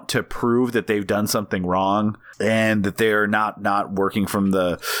of want to prove that they've done something wrong and that they're not working from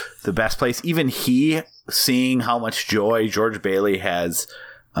the best place. Even he, seeing how much joy George Bailey has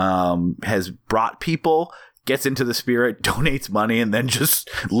brought people, gets into the spirit, donates money, and then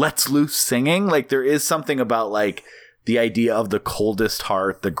just lets loose singing. Like there is something about like the idea of the coldest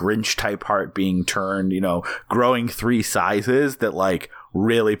heart, the Grinch type heart being turned, growing 3 sizes that like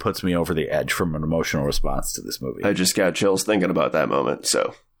really puts me over the edge from an emotional response to this movie. I just got chills thinking about that moment.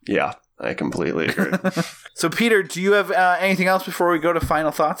 So yeah, I completely agree. So Peter, do you have anything else before we go to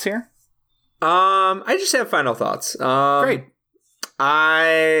final thoughts here? I just have final thoughts. Great.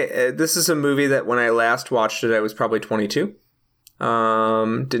 This is a movie that when I last watched it, I was probably 22.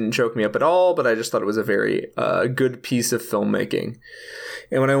 Didn't choke me up at all, but I just thought it was a very good piece of filmmaking.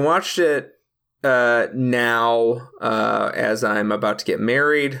 And when I watched it now, as I'm about to get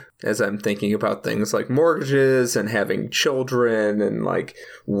married, as I'm thinking about things like mortgages and having children and like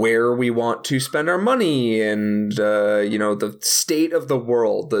where we want to spend our money and, the state of the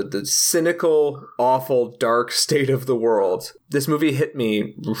world, the cynical, awful, dark state of the world, this movie hit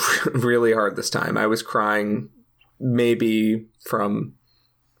me really hard this time. I was crying maybe from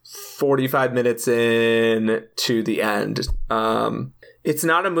 45 minutes in to the end. It's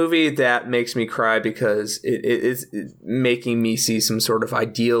not a movie that makes me cry because it is making me see some sort of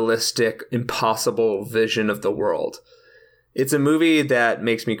idealistic, impossible vision of the world. It's a movie that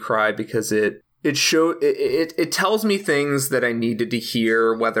makes me cry because it tells me things that I needed to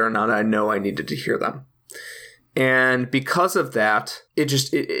hear, whether or not I know I needed to hear them. And because of that,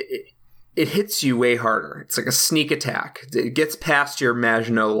 it hits you way harder. It's like a sneak attack. It gets past your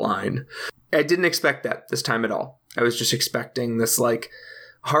Maginot line. I didn't expect that this time at all. I was just expecting this like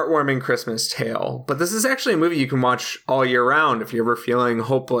heartwarming Christmas tale. But this is actually a movie you can watch all year round if you're ever feeling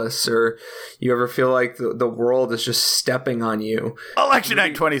hopeless or you ever feel like the world is just stepping on you. Election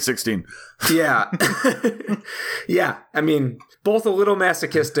Night 2016. Yeah. Yeah. I mean, both a little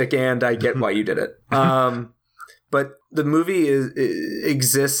masochistic and I get why you did it. But the movie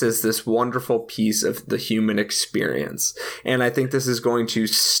exists as this wonderful piece of the human experience. And I think this is going to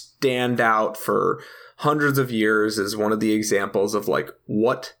stand out for hundreds of years as one of the examples of like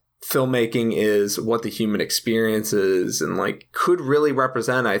what filmmaking is, what the human experience is, and like could really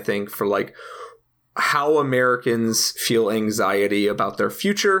represent, I think, for like how Americans feel anxiety about their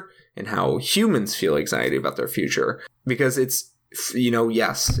future and how humans feel anxiety about their future. Because it's,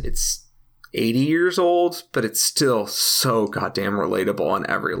 yes, it's 80 years old, but it's still so goddamn relatable on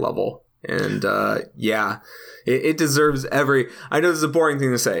every level. And it deserves I know this is a boring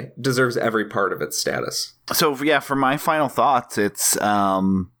thing to say, deserves every part of its status. So yeah, for my final thoughts, it's I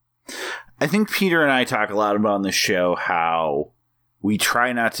think Peter and I talk a lot about on this show how we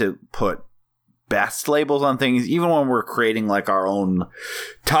try not to put best labels on things, even when we're creating like our own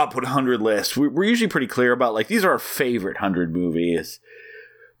top 100 list. We're usually pretty clear about like these are our favorite 100 movies.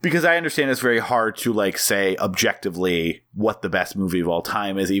 Because I understand it's very hard to like say objectively what the best movie of all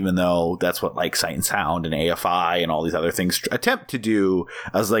time is, even though that's what like Sight and Sound and AFI and all these other things attempt to do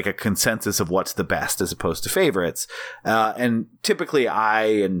as like a consensus of what's the best as opposed to favorites. And typically I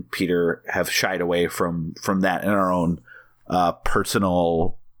and Peter have shied away from that in our own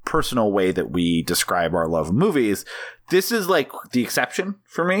personal way that we describe our love of movies. This is like the exception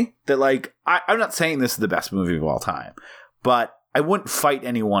for me that like I'm not saying this is the best movie of all time, but I wouldn't fight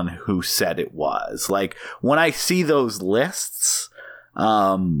anyone who said it was. Like, when I see those lists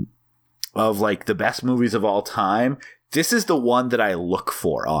of, like, the best movies of all time, this is the one that I look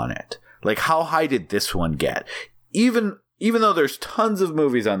for on it. Like, how high did this one get? Even though there's tons of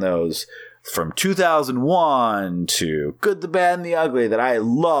movies on those from 2001 to Good, the Bad, and the Ugly that I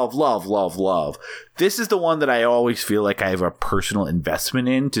love, this is the one that I always feel like I have a personal investment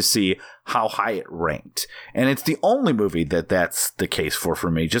in to see how high it ranked. And it's the only movie that's the case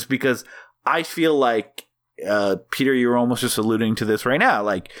for me, just because I feel like, Peter, you're almost just alluding to this right now.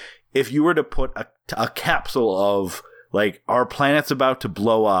 Like, if you were to put a capsule of, like, our planet's about to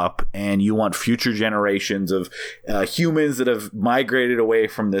blow up and you want future generations of humans that have migrated away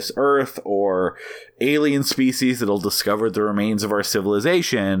from this Earth, or alien species that'll discover the remains of our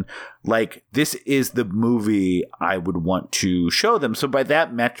civilization, like, this is the movie I would want to show them. So by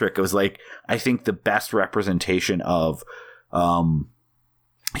that metric, it was like, I think the best representation of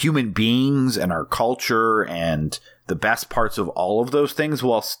human beings and our culture and the best parts of all of those things,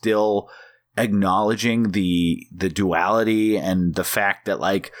 while still acknowledging the duality and the fact that,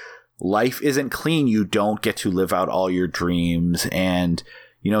 like, life isn't clean. You don't get to live out all your dreams. And,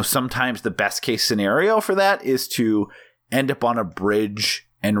 you know, sometimes the best case scenario for that is to end up on a bridge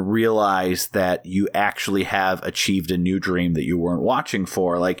and realize that you actually have achieved a new dream that you weren't watching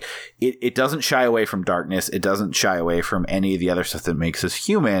for. Like, it doesn't shy away from darkness. It doesn't shy away from any of the other stuff that makes us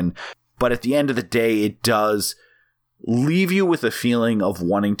human. But at the end of the day, it does leave you with a feeling of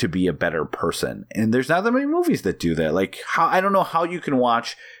wanting to be a better person. And there's not that many movies that do that. Like, I don't know how you can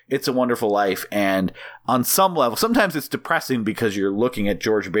watch It's a Wonderful Life, and on some level, sometimes it's depressing because you're looking at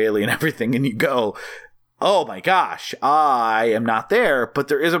George Bailey and everything and you go, oh my gosh, I am not there. But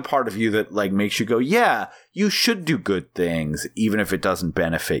there is a part of you that, like, makes you go, yeah, you should do good things, even if it doesn't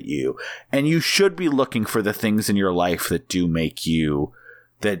benefit you. And you should be looking for the things in your life that do make you,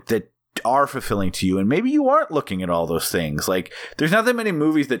 that are fulfilling to you. And maybe you aren't looking at all those things. Like, there's not that many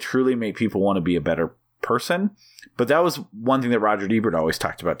movies that truly make people want to be a better person. But that was one thing that Roger Ebert always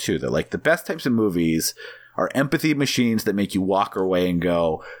talked about too, that, like, the best types of movies are empathy machines that make you walk away and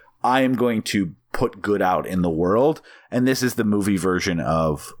go, I am going to put good out in the world. And this is the movie version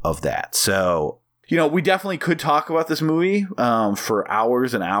of that. So, you know, we definitely could talk about this movie for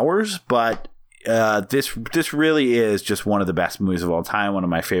hours and hours, but this really is just one of the best movies of all time. One of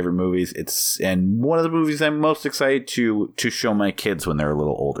my favorite movies. And one of the movies I'm most excited to show my kids when they're a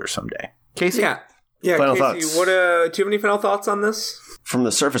little older someday. Casey? Yeah, Final Casey, thoughts. do you have any final thoughts on this? From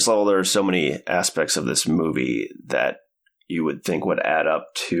the surface level, there are so many aspects of this movie that you would think would add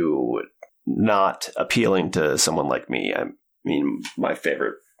up to not appealing to someone like me. I mean, my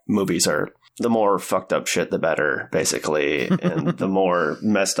favorite movies are the more fucked up shit, the better, basically, and the more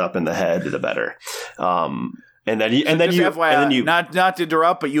messed up in the head, the better. And then you, not to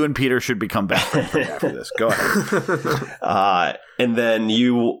interrupt, but you and Peter should become best friends after this. Go ahead. And then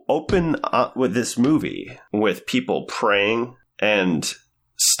you open up with this movie with people praying and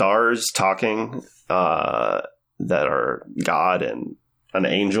stars talking that are God and an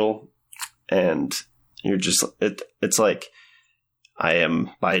angel, and you're just it's like, I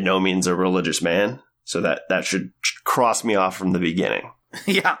am by no means a religious man, so that should cross me off from the beginning.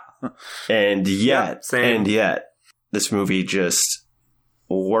 Yeah. And yet, same. this movie just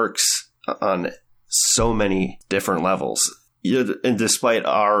works on so many different levels. And despite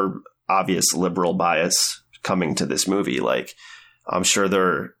our obvious liberal bias coming to this movie, like, I'm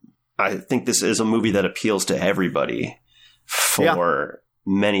sure I think this is a movie that appeals to everybody for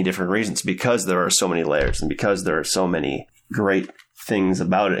many different reasons, because there are so many layers and because there are so many great things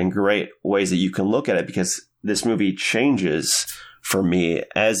about it and great ways that you can look at it, because this movie changes for me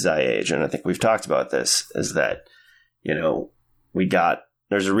as I age. And I think we've talked about this, is that, you know,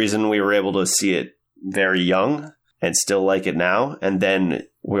 there's a reason we were able to see it very young and still like it now. And then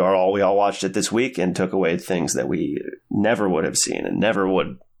we all watched it this week and took away things that we never would have seen and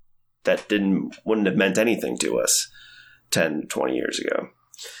wouldn't have meant anything to us 10, 20 years ago.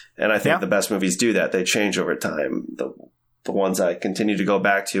 And I think the best movies do that. They change over time. The ones I continue to go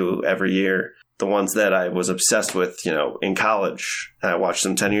back to every year, the ones that I was obsessed with, you know, in college, I watched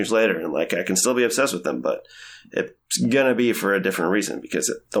them 10 years later, and, like, I can still be obsessed with them, but it's going to be for a different reason,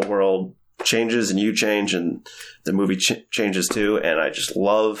 because the world changes and you change and the movie changes too. And I just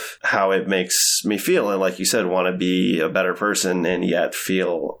love how it makes me feel. And like you said, want to be a better person and yet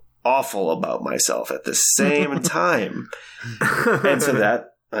feel awful about myself at the same time.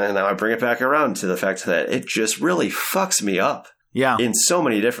 And now I bring it back around to the fact that it just really fucks me up in so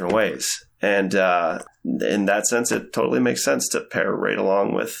many different ways. And in that sense, it totally makes sense to pair right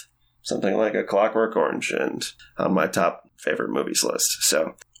along with something like A Clockwork Orange and on my top favorite movies list.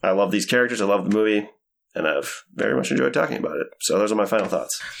 So I love these characters. I love the movie, and I've very much enjoyed talking about it. So those are my final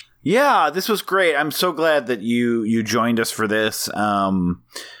thoughts.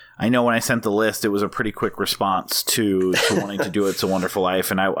 I know when I sent the list, it was a pretty quick response to wanting to do It's a Wonderful Life,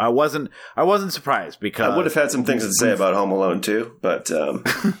 and I wasn't surprised because I would have had some things to say about Home Alone too, but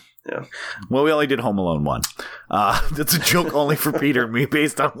yeah. Well, we only did Home Alone 1. That's a joke only for Peter and me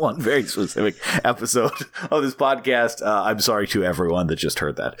based on one very specific episode of this podcast. I'm sorry to everyone that just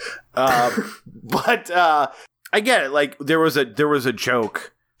heard that. But I get it. Like there was a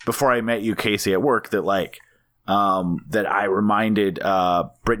joke before I met you, Casey, at work that that I reminded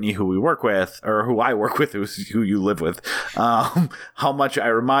Brittany, who we work with, or who I work with, who you live with, how much I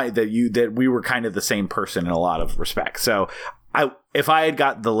remind that we were kind of the same person in a lot of respects. So if I had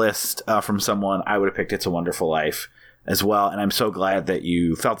got the list from someone, I would have picked It's a Wonderful Life as well. And I'm so glad that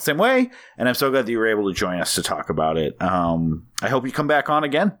you felt the same way. And I'm so glad that you were able to join us to talk about it. I hope you come back on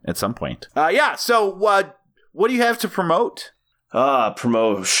again at some point. So what do you have to promote?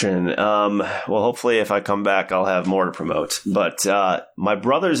 Promotion. Well, hopefully if I come back, I'll have more to promote. But my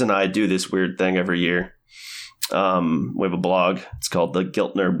brothers and I do this weird thing every year. We have a blog. It's called the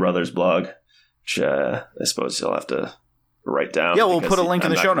Giltner Brothers blog, which I suppose you'll have to write down. Yeah, we'll put a link in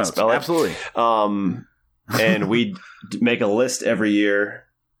the show notes. Absolutely. And we make a list every year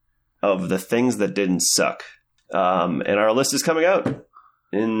of the things that didn't suck. And our list is coming out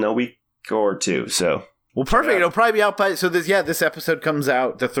in a week or two. So, well, perfect. It'll probably be out by this episode comes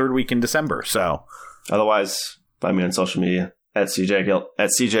out the third week in December. So, otherwise, find me on social media at CJ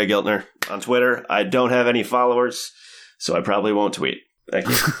Giltner on Twitter. I don't have any followers, so I probably won't tweet. Thank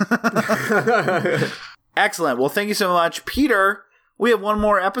you. Excellent. Well, thank you so much, Peter. We have one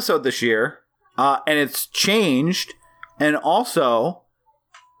more episode this year, and it's changed. And also,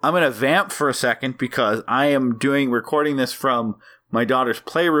 I'm going to vamp for a second because I am recording this from my daughter's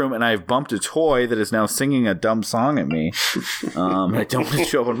playroom, and I've bumped a toy that is now singing a dumb song at me. I don't want to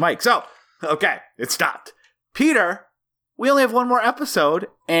show up on mic. So, okay, it stopped. Peter, we only have one more episode,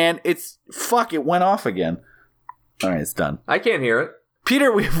 and it went off again. All right, it's done. I can't hear it.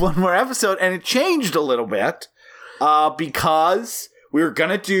 Peter, we have one more episode, and it changed a little bit because we were going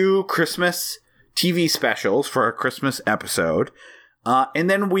to do Christmas TV specials for our Christmas episode. And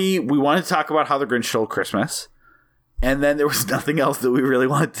then we wanted to talk about How the Grinch Stole Christmas. And then there was nothing else that we really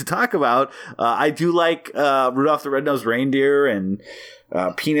wanted to talk about. I do like Rudolph the Red-Nosed Reindeer and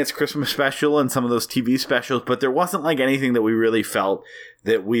Peanuts Christmas Special and some of those TV specials, but there wasn't like anything that we really felt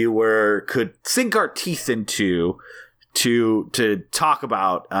that we could sink our teeth into to talk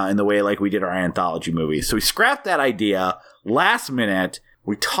about in the way like we did our anthology movies. So we scrapped that idea last minute.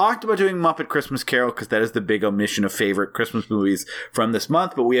 We talked about doing Muppet Christmas Carol because that is the big omission of favorite Christmas movies from this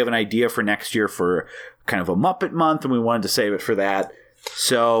month, but we have an idea for next year for kind of a Muppet month, and we wanted to save it for that.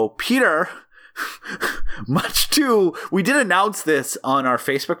 So, Peter, we did announce this on our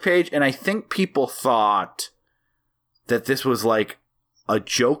Facebook page, and I think people thought that this was like a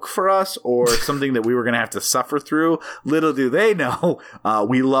joke for us or something that we were going to have to suffer through. Little do they know,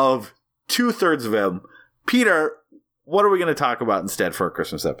 we love 2/3 of him. Peter, what are we going to talk about instead for a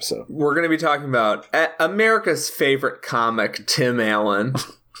Christmas episode? We're going to be talking about America's favorite comic, Tim Allen.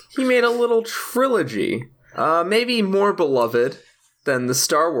 He made a little trilogy, maybe more beloved than the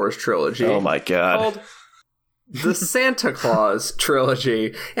Star Wars trilogy. Oh my God. Called the Santa Claus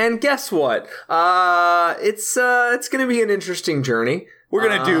trilogy. And guess what? It's going to be an interesting journey. We're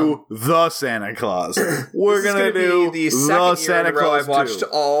going to do The Santa Claus. We're going to do the second Santa year in a row Claus I've watched 2.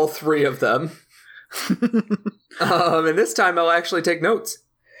 all three of them. And this time I'll actually take notes.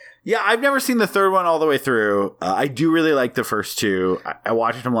 Yeah, I've never seen the third one all the way through. I do really like the first two. I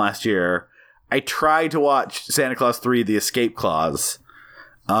watched them last year. I tried to watch Santa Claus 3, The Escape Clause,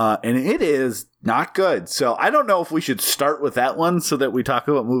 and it is not good. So I don't know if we should start with that one so that we talk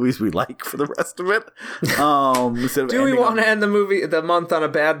about movies we like for the rest of it. Do we want to end the month on a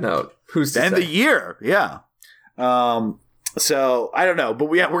bad note? Who's to end say? the year? Yeah. So I don't know, but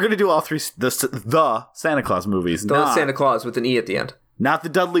we're going to do all three the Santa Claus movies. The Santa Claus with an E at the end. Not the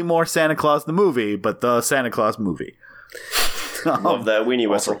Dudley Moore Santa Claus the movie, but the Santa Claus movie. Love that weenie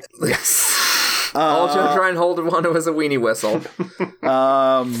whistle. Yes. All Judge Reinhold wanted was a weenie whistle.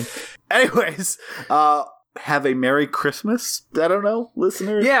 Anyways, have a Merry Christmas. I don't know,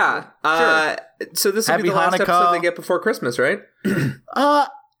 listeners. Yeah. Sure. So this will Happy be the last Hanukkah. episode they get before Christmas, right?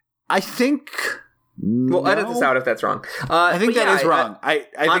 I think. We'll edit this out if that's wrong. I think that is wrong. I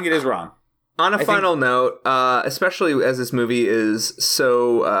think it is wrong. On a final note, especially as this movie is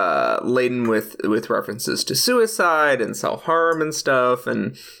so laden with references to suicide and self-harm and stuff,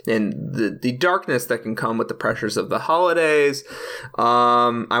 and the darkness that can come with the pressures of the holidays,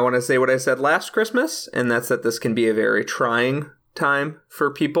 I want to say what I said last Christmas, and that's that this can be a very trying time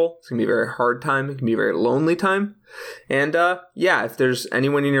for people. It's going to be a very hard time. It can be a very lonely time. And if there's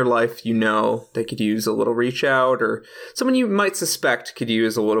anyone in your life you know that could use a little reach out, or someone you might suspect could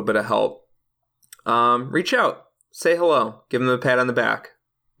use a little bit of help, reach out. Say hello. Give them a pat on the back.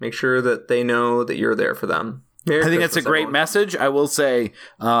 Make sure that they know that you're there for them. I think that's a great message. I will say,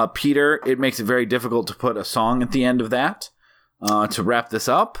 Peter, it makes it very difficult to put a song at the end of that to wrap this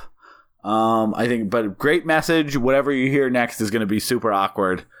up. I think, but great message. Whatever you hear next is going to be super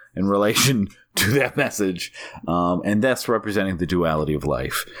awkward in relation to that message, and that's representing the duality of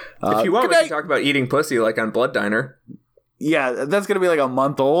life. If you want, we can talk about eating pussy like on Blood Diner. Yeah, that's going to be like a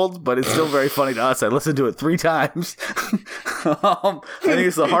month old, but it's still very funny to us. I listened to it 3 times. I think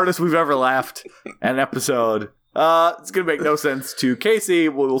it's the hardest we've ever laughed at an episode. It's going to make no sense to Casey.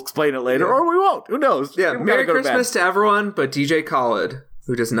 We'll explain it later, or we won't. Who knows? Yeah, Merry Christmas to everyone, but DJ Khaled,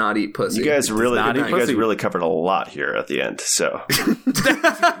 who does not eat pussy. You guys really covered a lot here at the end, so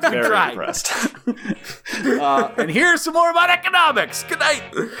very impressed. And here's some more about economics. Good night.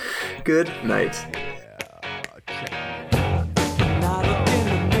 Good night. Now I look in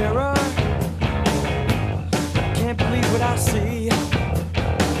the mirror, can't believe what I see.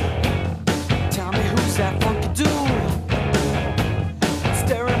 Tell me who's that funky dude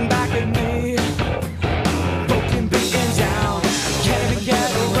staring back at me? Broken, beaten down, can't even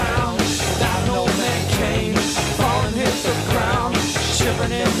get around. Without an old man cane, falling hit the ground,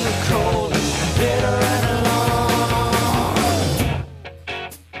 shivering in the cold, bitter and alone.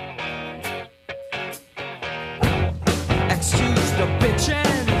 Excuse the bitchin',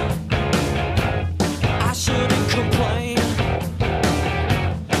 I shouldn't complain.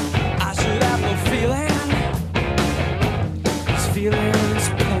 I should have no feeling, 'cause feeling is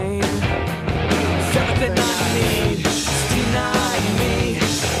pain. It's everything I need, it's denying me.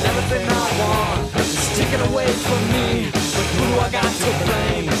 Everything I want is taken away from me. But who do I got to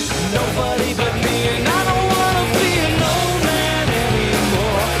blame? Nobody but me. And I don't wanna be an old man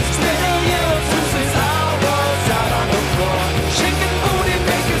anymore. It's been a year or two since I was out on the floor, shaking booty,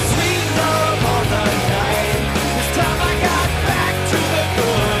 making sweet love all the night. This time I got back to the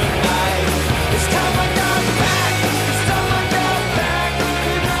good life. This time I got back. This time I got back.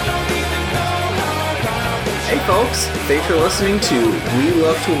 And I don't even know how around the Hey folks, thanks for listening to We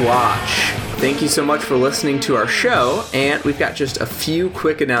Love to Watch. Thank you so much for listening to our show, and we've got just a few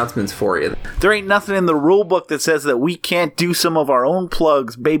quick announcements for you. There ain't nothing in the rule book that says that we can't do some of our own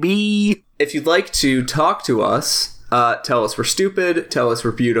plugs, baby. If you'd like to talk to us, tell us we're stupid, tell us we're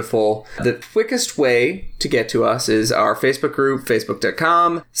beautiful, the quickest way to get to us is our Facebook group,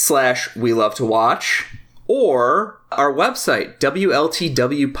 facebook.com/We Love to Watch, or our website,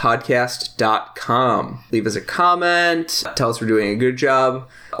 WLTWpodcast.com. Leave us a comment, tell us we're doing a good job.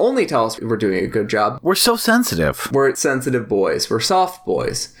 Only tell us we're doing a good job. We're so sensitive. We're sensitive boys. We're soft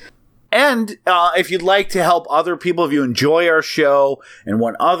boys. And if you'd like to help other people, if you enjoy our show and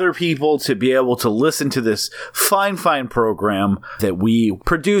want other people to be able to listen to this fine program that we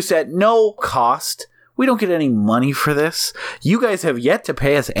produce at no cost, we don't get any money for this. You guys have yet to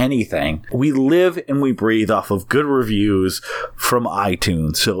pay us anything. We live and we breathe off of good reviews from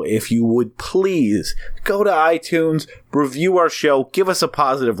iTunes. So if you would please go to iTunes, review our show, give us a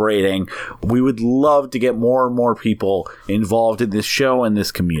positive rating. We would love to get more and more people involved in this show and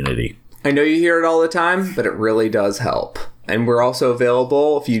this community. I know you hear it all the time, but it really does help. And we're also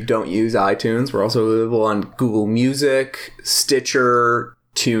available, if you don't use iTunes, we're also available on Google Music, Stitcher,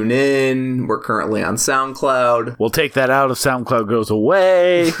 TuneIn. We're currently on SoundCloud. We'll take that out if SoundCloud goes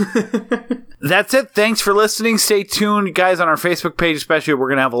away. That's it. Thanks for listening. Stay tuned, guys, on our Facebook page especially. We're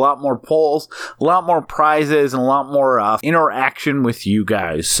going to have a lot more polls, a lot more prizes, and a lot more interaction with you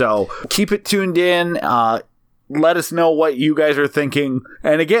guys. So keep it tuned in. Let us know what you guys are thinking.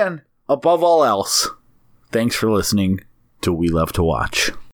 And again, above all else, thanks for listening to We Love to Watch.